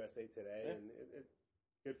made USA Today, and it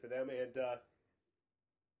good for them. And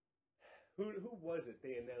who was it?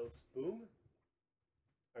 They announced Boom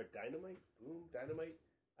or Dynamite. Boom Dynamite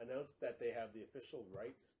announced that they have the official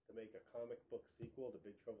rights to make a comic book sequel to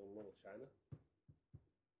Big Trouble in Little China.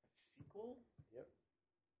 A sequel? Yep.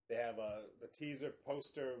 They have the teaser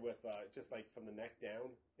poster with just like from the neck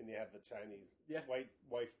down, and you have the Chinese white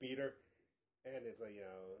wife beater, and it's like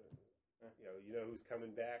you know who's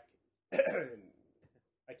coming back. And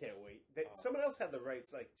I can't wait. Oh. Someone else had the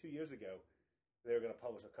rights like 2 years ago. They were going to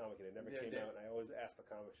publish a comic, and it never Yeah, came they- out. And I always asked the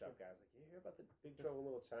comic shop guys, like, "You hear about the Big Trouble in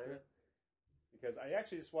Little China?" Because I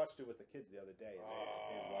actually just watched it with the kids the other day.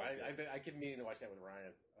 And they loved it. I keep meaning to watch that with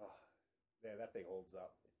Ryan. Oh, yeah, that thing holds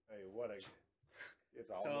up. I mean, what a... It's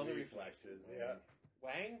all, It's all the in the reflexes. reflexes. Yeah.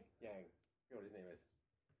 Wang? Yang. I forget what his name is.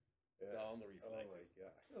 It's Yeah. all in the Oh, my reflexes.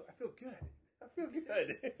 God. I feel good. I feel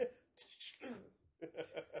good.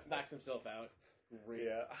 Knocks himself out. Great.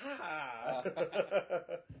 Yeah. Ah!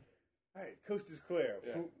 All right, coast is clear.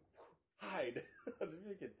 Yeah. Hide. The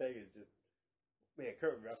freaking thing is just... Man,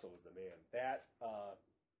 Kurt Russell was the man. That,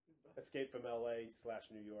 Escape from L.A.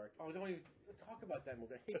 / New York. Oh, don't even talk about that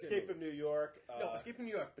movie. I hate Escape that from New York. movie. No, Escape from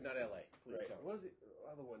New York, but not L.A. Please Right. don't. What was the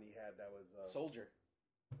other one he had that was... Soldier.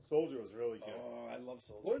 Soldier was really good. Oh, I love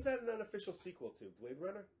Soldier. What was that an unofficial sequel to? Blade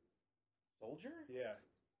Runner? Soldier? Yeah.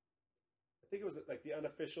 I think it was like the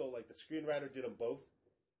unofficial, like the screenwriter did them both.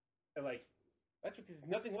 And like, That's because it's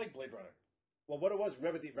nothing like Blade Runner. well, what it was,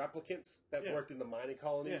 remember the replicants that Yeah. worked in the mining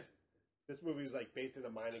colonies? Yeah. This movie was like based in a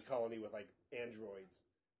mining colony with like androids.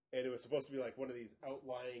 And it was supposed to be like one of these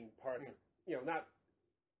outlying parts, you know, not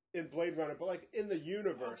in Blade Runner, but like in the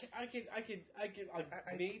universe. Okay, I could,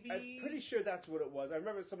 maybe. I'm pretty sure that's what it was. I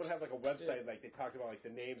remember someone had like a website, like they talked about like the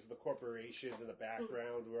names of the corporations in the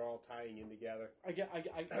background were all tying in together.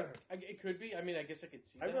 It could be. I mean, I guess I could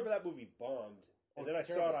see. I remember that movie bombed, and then I it's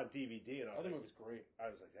saw it terrible. on DVD, and I was Other like, movie's great. I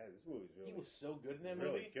was like, hey, this movie's He really, was so good in that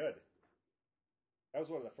really movie. good. That was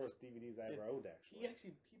one of the first DVDs I ever owned, actually.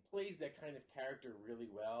 He plays that kind of character really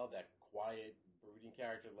well. That quiet, brooding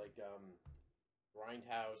character, like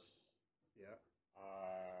Grindhouse. Yeah,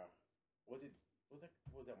 What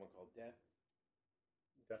was that one called? Death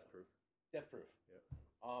Proof. Death Proof.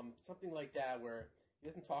 Yeah. Something like that, where he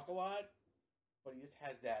doesn't talk a lot, but he just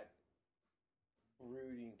has that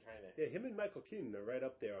brooding kind of. Yeah, him and Michael Keaton are right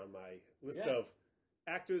up there on my list Yeah. of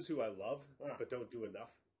actors who I love Yeah. but don't do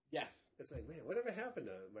enough. Yes. It's like, man, whatever happened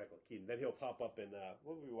to Michael Keaton? Then he'll pop up in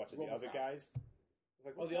what were we watching? The Other RoboCop. Guys. It's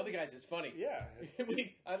like, Oh, the other guys is funny. Yeah.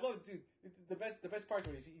 I love, dude. The best part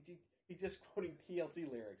was he just quoting TLC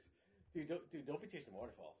lyrics. Dude, don't be chasing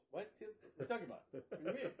waterfalls. What? What are you talking about? What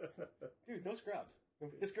do you mean? Dude, no scrubs. No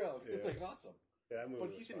scrubs. It's Yeah. like awesome. Yeah, that movie But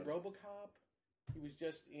was he's fun. in RoboCop. He was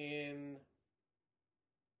just in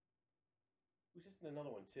another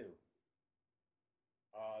one too.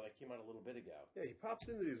 That came out a little bit ago. Yeah, he pops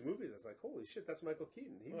into these movies. It's like, holy shit, that's Michael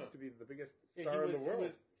Keaton. He Yeah. used to be the biggest Yeah, star in the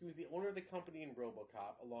world. He was the owner of the company in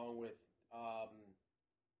RoboCop, along with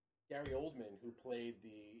Gary Oldman, who played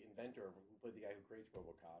the inventor, who played the guy who creates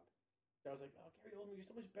RoboCop. So I was like, oh, Gary Oldman, you're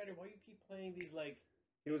so much better. Why do you keep playing these like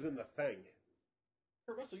He was in The Thing.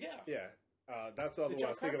 Kurt Russell? Yeah. Yeah. That's the other The one I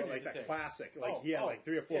was John thinking about, Carpenter like that thing. classic. Like, Oh, he had oh, like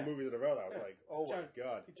 3 or 4 yeah. movies in a row that I was Yeah. like, oh my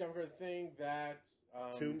God. The John Carpenter thing, that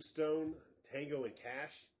Tombstone, Tango and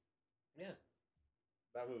Cash. Yeah,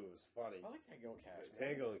 That movie was funny. I like Tango and Cash. man.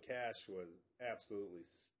 Tango and Cash was absolutely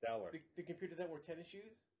stellar. The computer that wore tennis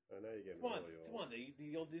shoes. Oh, now you're getting Come on, really old. come on,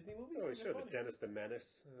 the old Disney movies. Oh, he They're showed the funny. Dennis the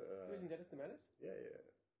Menace. He was in Dennis the Menace. Yeah, yeah.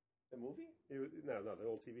 The movie. No, the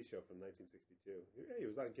old TV show from 1962. Yeah, he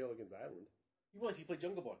was on Gilligan's Island. He was. He played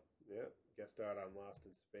Jungle Boy. Yeah, guest starred on Lost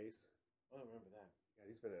in Space. I don't remember that. Yeah,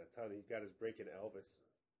 he's been in a ton. He got his break in Elvis.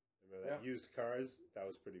 Remember that? Yeah. Used Cars. That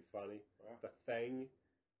was pretty funny. Yeah. The Thing.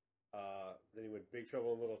 Then he went Big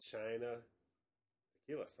Trouble in Little China.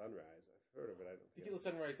 Tequila Sunrise. I've heard of it. I don't. Tequila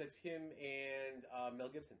Sunrise. That's him and Mel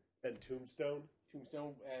Gibson. Then Tombstone.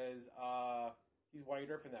 Tombstone as he's Wyatt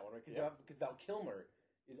Earp in that one, right? Because Yeah. Val Kilmer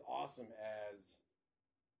is awesome as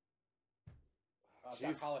Jeez.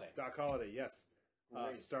 Doc Holliday. Doc Holliday. Yes.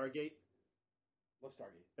 Great. Stargate. Love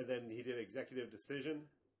Stargate. And then he did Executive Decision.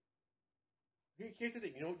 Here's the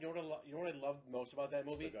thing. You know what I loved most about that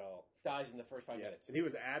movie? Seagal. Dies in the first 5 Yeah. minutes. And he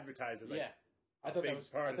was advertised as like. Yeah. I thought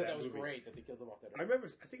big part of that was movie. great that they killed him off that. I remember.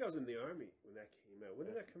 I think I was in the army when that came out. When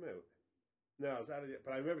did that come out? No, I was out of it.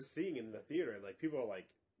 But I remember seeing it in the theater, and like people were like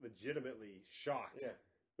legitimately shocked Yeah.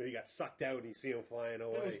 when he got sucked out and you see him flying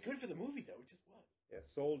away. But it was good for the movie, though. It just was. Yeah,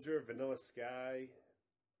 Soldier, Vanilla Sky.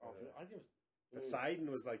 Oh, I think it was. Poseidon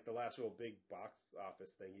was like the last real big box office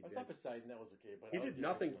thing he I did. thought Poseidon that was okay, but He I did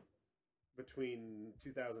don't think nothing between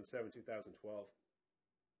 2007 2012.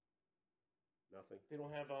 Nothing. They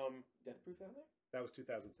don't have Death Proof down there. That was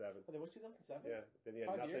 2007. Oh, there was 2007. Yeah. Then he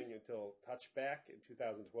had 5 nothing years? until Touchback in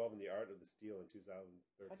 2012 and The Art of the Steel in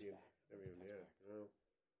 2013. Touchback. Never even, yeah. Touchback. No.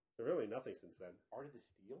 So really nothing since then. Art of the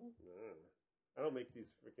Steel. No. I don't make these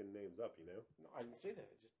freaking names up, you know? No, I didn't say that.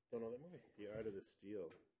 I just don't know that movie. The Art of the Steel.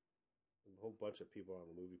 A whole bunch of people on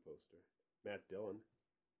the movie poster. Matt Dillon,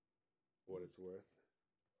 for what it's worth.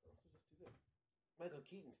 Let's just do that. Michael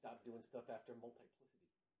Keaton stopped doing stuff after Multiplicity.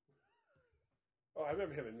 I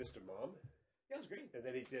remember him in Mr. Mom. Yeah, it was great. And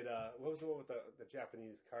then he did, what was the one with the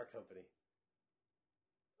Japanese car company?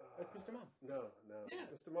 That's Mr. Mom. No. Yeah.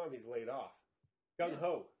 Mr. Mom, he's laid off. Gung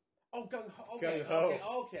Ho. Oh, Gung Ho. Okay, Gung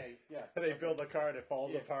Ho. okay, yes. And they build a car and it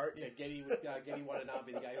falls apart. Yeah, Getty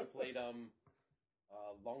Watanabe, the guy who played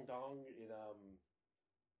Long Dong in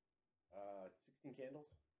 16 Candles.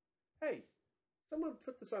 Hey, someone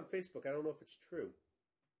put this on Facebook. I don't know if it's true.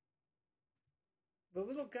 The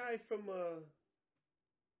little guy from,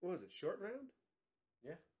 what was it, Short Round?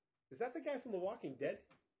 Yeah. Is that the guy from The Walking Dead?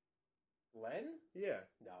 Glenn? Yeah.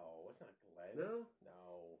 No, it's not Glenn. No?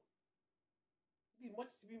 No. It'd be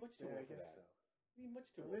much too old for I guess that. so. It'd be much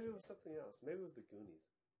too old. Maybe it was something else. Maybe it was the Goonies.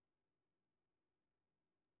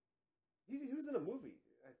 He was in a movie,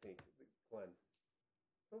 I think, Glenn.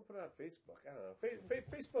 Don't put it on Facebook. I don't know.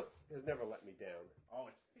 Facebook has never let me down. Oh,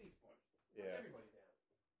 it's Facebook. Yeah. Everybody down.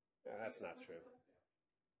 Yeah, that's not true.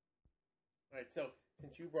 All right, so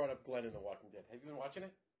since you brought up Glenn in The Walking Dead, have you been watching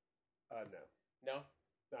it? No. No?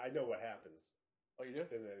 No, I know what happens. Oh, you do?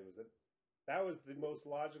 And that was the most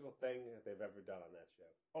logical thing that they've ever done on that show.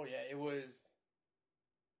 Oh, yeah, it was...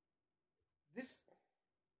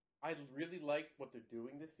 I really like what they're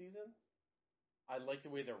doing this season. I like the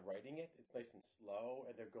way they're writing it. It's nice and slow,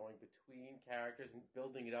 and they're going between characters and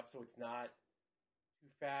building it up so it's not too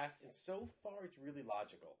fast. And so far, it's really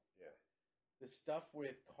logical. Yeah. The stuff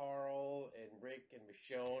with Carl and Rick and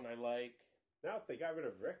Michonne, I like. Now, if they got rid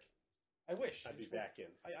of Rick, I wish. I'd be back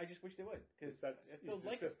in. I just wish they would. Because He's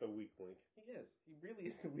just the weak link. He is. He really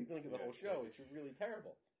is the weak link of the whole show. It's really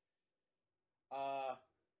terrible.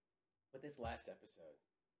 But this last episode.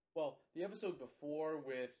 Well, the episode before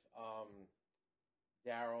with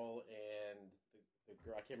Daryl and the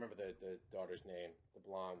girl, I can't remember the daughter's name, the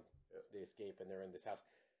blonde. Yeah. They escape and they're in this house.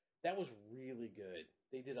 That was really good.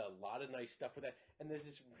 They did a lot of nice stuff with that. And there's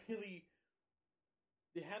this really...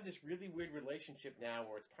 They have this really weird relationship now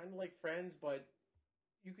where it's kind of like friends, but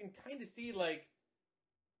you can kind of see, like,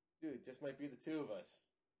 dude, just might be the two of us.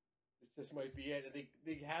 This just might be it. And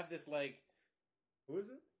they have this, like... Who is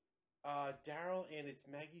it? Daryl, and it's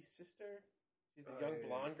Maggie's sister. She's the young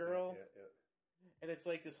blonde girl. Yeah. And it's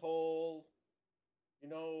like this whole,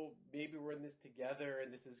 maybe we're in this together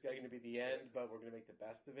and this is going to be the end, but we're going to make the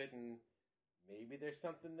best of it. And maybe there's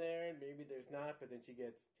something there and maybe there's not. But then she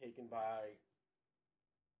gets taken by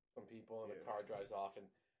some people and a car drives off and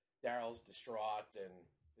Daryl's distraught and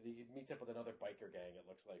he meets up with another biker gang, it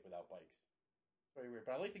looks like, without bikes. Very weird.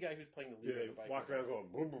 But I like the guy who's playing the leader of the biker walk around going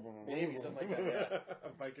boom, boom, boom, boom. Maybe something like that, yeah. A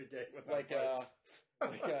biker gang with bikes.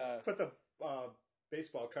 Put the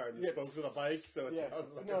baseball card in the spokes of the bike so it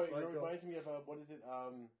sounds like a cycle. It reminds me of, what is it,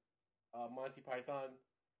 Monty Python.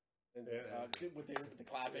 And, with the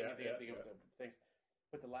clapping and the things.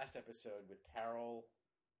 But the last episode with Carol,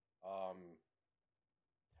 Tyrese,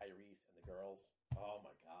 and the girls, oh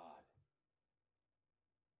my God.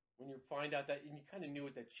 When you find out that, and you kind of knew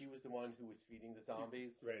it, that she was the one who was feeding the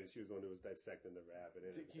zombies. Right, and she was the one who was dissecting the rabbit.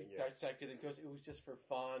 And dissected it. It was just for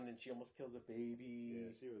fun, and she almost kills a baby.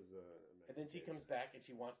 Yeah, she was... and then she comes back, and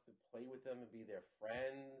she wants to play with them and be their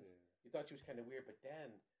friends. Yeah. You thought she was kind of weird, but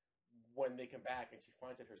then, when they come back, and she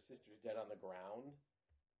finds that her sister's dead on the ground,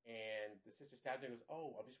 and the sister stabs her and goes,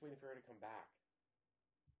 oh, I'm just waiting for her to come back.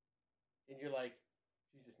 And you're like,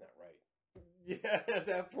 she's just not right. Yeah, at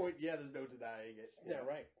that point, there's no denying it. She's not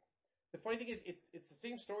right. The funny thing is, it's the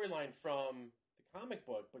same storyline from the comic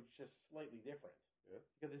book, but just slightly different. Yeah.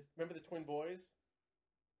 Because remember the twin boys?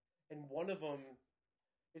 And one of them,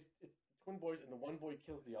 it's the twin boys, and the one boy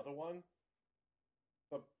kills the other one.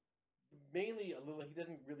 But mainly, he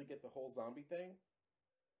doesn't really get the whole zombie thing.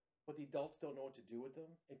 But the adults don't know what to do with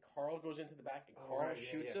them. And Carl goes into the back, and Carl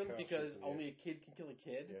shoots him because only a kid can kill a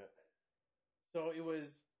kid. Yeah. So it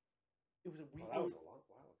was a weird... Well, that was a while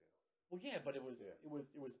ago. Well, yeah, but it was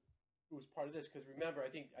part of this because remember,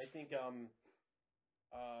 I think what's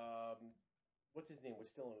his name was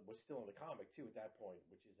still in the comic too at that point,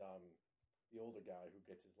 which is the older guy who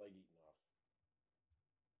gets his leg eaten off.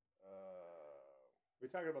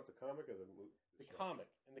 We're talking about the comic or the movie? The comic.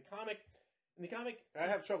 In the comic, I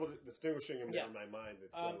have trouble distinguishing him in my mind.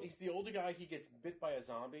 He's the older guy. He gets bit by a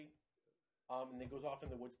zombie, and then goes off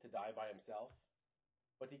in the woods to die by himself.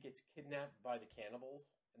 But he gets kidnapped by the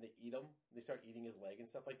cannibals. And they eat him, and they start eating his leg and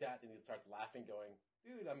stuff like that, and he starts laughing, going,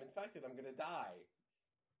 dude, I'm infected, I'm going to die.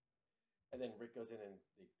 And then Rick goes in, and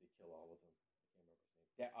they kill all of them.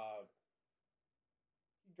 I can't remember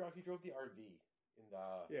his name. He drove the RV in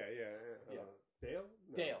the... Dale?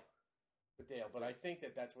 No. Dale. But I think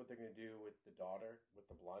that's what they're going to do with the daughter, with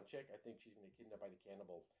the blonde chick. I think she's going to get kidnapped by the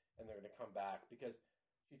cannibals, and they're going to come back, because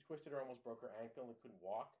she twisted her, almost broke her ankle, and couldn't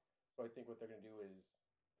walk. So So I think what they're going to do is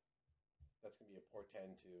that's going to be a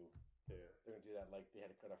portend to. Yeah. They're going to do that like they had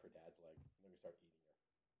to cut off her dad's leg. And they're going to start eating her.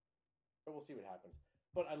 But we'll see what happens.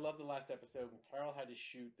 But I love the last episode when Carol had to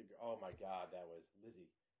shoot the. Oh my God, that was Lizzie.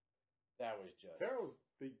 That was just Carol's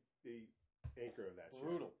the anchor of that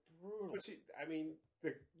brutal. show. But you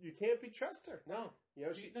can't trust her. No, you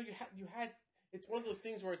know you had. It's one of those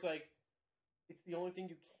things where it's like, it's the only thing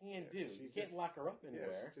you can do. You can't lock her up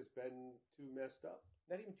anywhere. She's just been too messed up.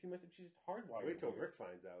 Not even too messed up. She's just hardwired. Wait till Rick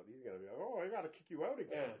finds out. He's gonna be like, "Oh, I gotta kick you out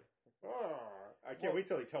again." Yeah. Oh, I can't wait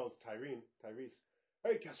till he tells Tyrese,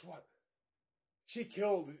 "Hey, guess what? She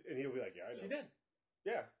killed," and he'll be like, "Yeah, I know." She did.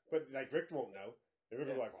 Yeah, but like Rick won't know. And Rick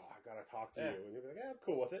will be like, "Oh, I gotta talk to you," and he'll be like, "Yeah, I'm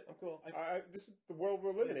cool with it. I'm cool. This is the world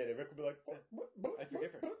we're living in." And Rick will be like, "I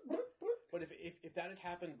forgive her." But if that had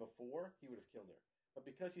happened before, he would have killed her. But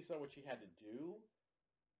because he saw what she had to do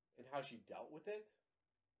and how she dealt with it,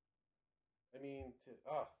 I mean,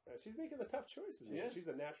 she's making the tough choices. She's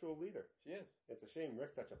a natural leader. She is. It's a shame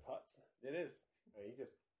Rick's such a putz. It is. He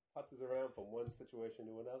just putzes around from one situation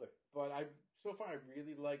to another. But so far I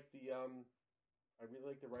really like the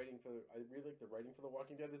writing for The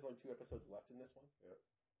Walking Dead. There's only 2 episodes left in this one. Yeah.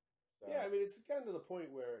 So, yeah, I mean, it's gotten to the point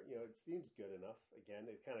where it seems good enough. Again,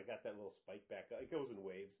 it kind of got that little spike back. It goes in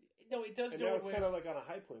waves. No, it does. And now it's kind of like on a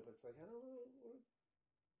high point, but it's like I don't know.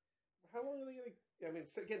 How long are they going to? I mean,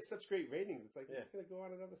 it's getting such great ratings. It's like it's going to go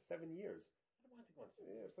on another 7 years. I don't want it to go on 7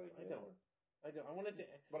 years. It's like, I don't. I wanted to.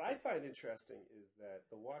 What I find interesting is that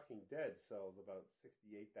The Walking Dead sells about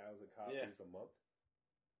 68,000 copies a month,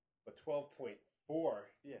 but 12.4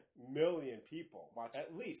 million people watch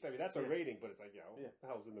at least. I mean, that's a rating, but it's like the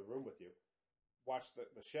hell's in the room with you? Watch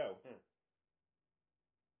the show.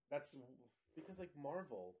 That's because like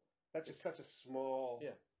Marvel. That's just such a small.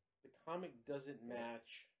 Yeah, the comic doesn't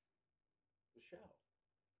match the show.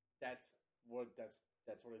 That's what I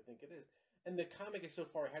think it is, and the comic is so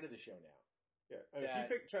far ahead of the show now. Yeah, and if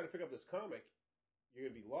you try to pick up this comic, you're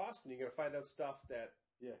gonna be lost, and you're gonna find out stuff that.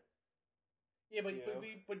 Yeah, but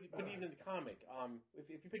even in the comic, if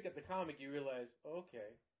you picked up the comic, you realize,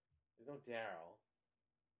 okay, there's no Daryl,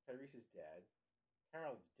 Tyrese is dead,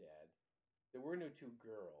 Carol's dead, there were no 2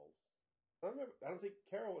 girls. I don't think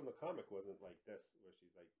Carol in the comic wasn't like this, where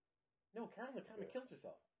she's like. No, Carol in the comic kills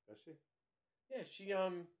herself. Does she? Yeah, she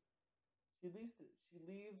leaves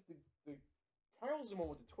the Carol's the one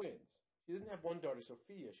with the twins. She doesn't have one daughter,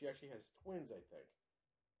 Sophia. She actually has twins, I think.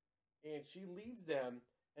 And she leaves them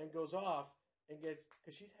and goes off and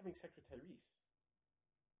because she's having sex with Tyrese.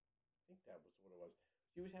 I think that was what it was.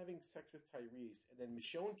 She was having sex with Tyrese, and then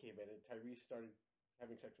Michonne came in, and Tyrese started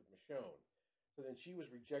having sex with Michonne. So then she was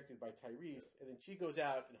rejected by Tyrese, and then she goes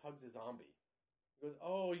out and hugs a zombie. He goes,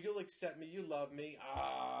 "Oh, you'll accept me. You love me."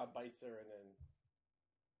 Bites her, and then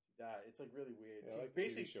she died. It's like really weird. Yeah, like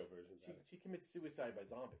basically, show version. She commits suicide by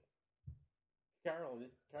zombie. Carol in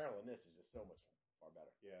this is just so much far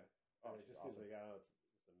better. Yeah. Oh, it just seems like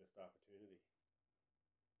it's a missed opportunity.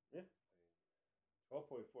 Yeah.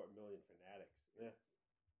 12.4 million fanatics. Yeah.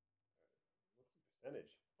 What's the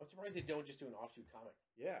percentage? I'm surprised they don't just do an offshoot comic.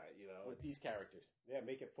 Yeah, with these characters. Yeah,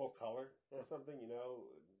 make it full color or something. And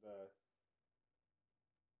to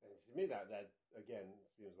me, that again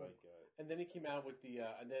seems like. And then he came out with the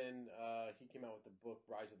book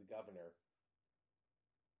Rise of the Governor,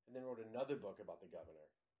 and then wrote another book about the governor.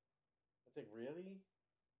 It's like, really?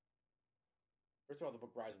 First of all, the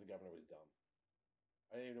book Rise of the Governor was dumb.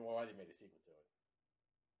 I didn't even know why they made a sequel to it.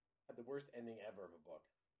 Had the worst ending ever of a book.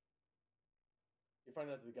 You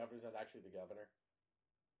find out that the governor's not actually the governor.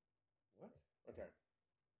 What? Okay.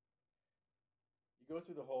 You go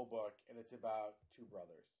through the whole book, and it's about 2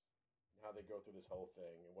 brothers and how they go through this whole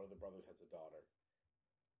thing, and one of the brothers has a daughter.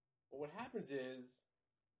 But what happens is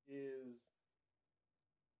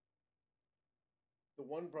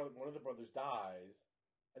one of the brothers dies,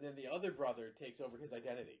 and then the other brother takes over his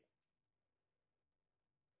identity.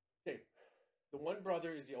 Okay, the one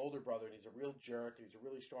brother is the older brother, and he's a real jerk, and he's a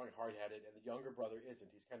really strong, hard-headed, and the younger brother isn't.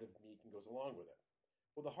 He's kind of meek and goes along with it.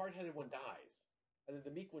 Well, the hard-headed one dies, and then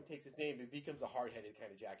the meek one takes his name and becomes a hard-headed kind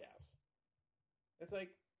of jackass. It's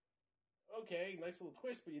like, okay, nice little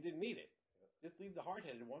twist, but you didn't need it. Just leave the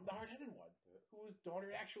hard-headed one, whose daughter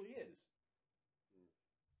actually is.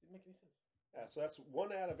 Didn't make any sense. Yeah, so that's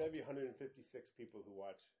 1 out of every 156 people who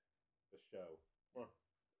watch the show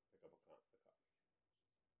pick up a comic.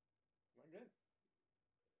 Not good.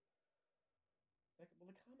 Well,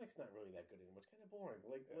 the comic's not really that good anymore. It's kind of boring.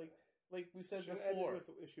 Like we said before.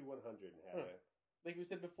 With issue 100 and had like we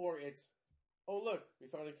said before, it's, oh, look,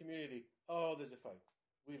 we found a community. Oh, there's a fight.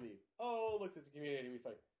 We leave. Oh, look, there's a community. We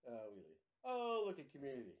fight. We leave. Oh, look at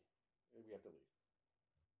community. We have to leave.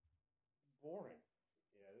 boring.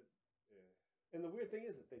 Yeah. And the weird thing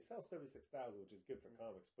is that they sell 76,000, which is good for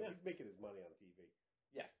comics, but he's making his money on TV.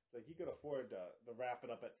 Yes. It's like he could afford to wrap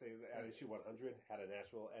it up at, say, at issue 100, had an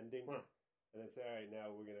actual ending, and then say, all right,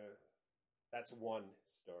 now we're going to... That's one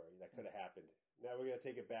story that could have happened. Now we're going to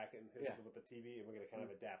take it back and with the TV, and we're going to kind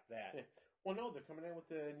of adapt that. Yeah. Well, no, they're coming out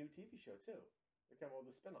with the new TV show, too. They're coming out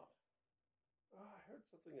with a spin-off. Oh, I heard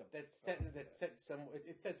something about That's set somewhere.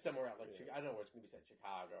 It said somewhere out, like I don't know where it's going to be set,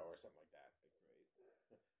 Chicago or something like that.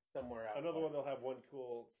 Somewhere out. Another one, they'll have one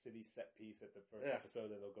cool city set piece at the first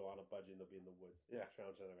episode, and they'll go on a budget, and they'll be in the woods,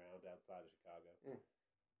 trouncing around outside of Chicago.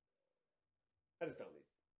 I just don't need.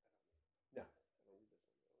 I don't need this one really.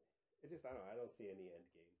 It just I don't see any end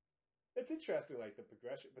game. It's interesting, like the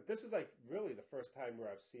progression, but this is like really the first time where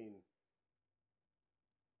I've seen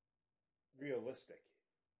realistic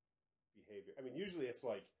behavior. I mean, usually it's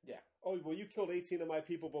like, oh, well, you killed 18 of my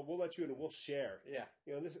people, but we'll let you in and we'll share. Yeah.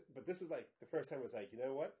 You know, this is like the first time it's like, you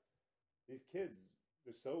know what? These kids,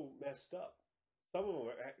 they're so messed up. Some of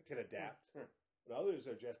them can adapt, but others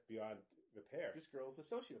are just beyond repair. This girl's a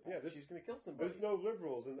sociopath. Yeah, she's going to kill somebody. There's no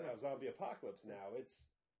liberals in the zombie apocalypse now.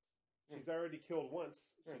 She's already killed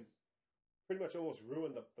once. She's pretty much almost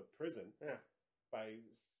ruined the prison by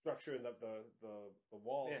structuring the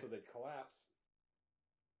walls so they'd collapse.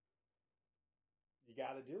 You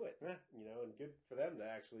got to do it, you know, and good for them to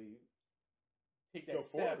actually take that go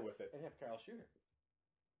forward with it and have Carol shoot her.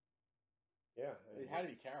 Yeah, it had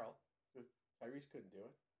to be Carol because Tyrese couldn't do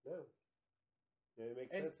it. No, it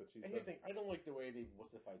makes sense that she's. And here's the thing: I don't like the way they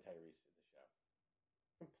wussified Tyrese in the show.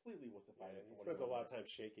 Completely wussified it. He spends a lot of time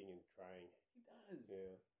shaking and crying. He does.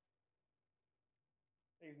 Yeah.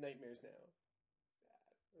 He has nightmares now.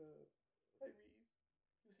 Sad. Tyrese.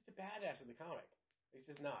 He was such a badass in the comic. He's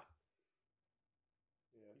just not.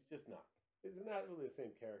 Yeah. He's just not. He's not really the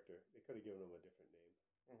same character. They could have given him a different name.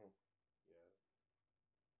 Mm-hmm. Yeah.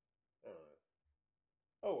 I don't know.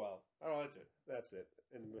 Oh, well. Oh, that's it. That's it.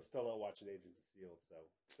 And we're still not watching Agents of S.H.I.E.L.D., so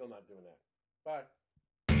still not doing that. Bye.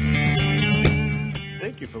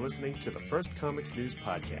 Thank you for listening to the First Comics News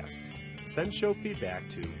podcast. Send show feedback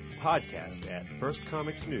to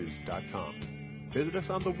podcast@firstcomicsnews.com. Visit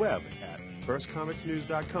us on the web at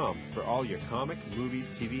firstcomicsnews.com for all your comic, movies,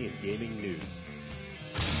 TV, and gaming news.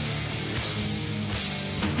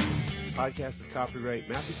 Podcast is copyright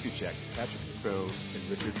Matthew Suchek, Patrick McCrone, and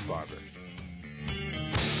Richard Barber.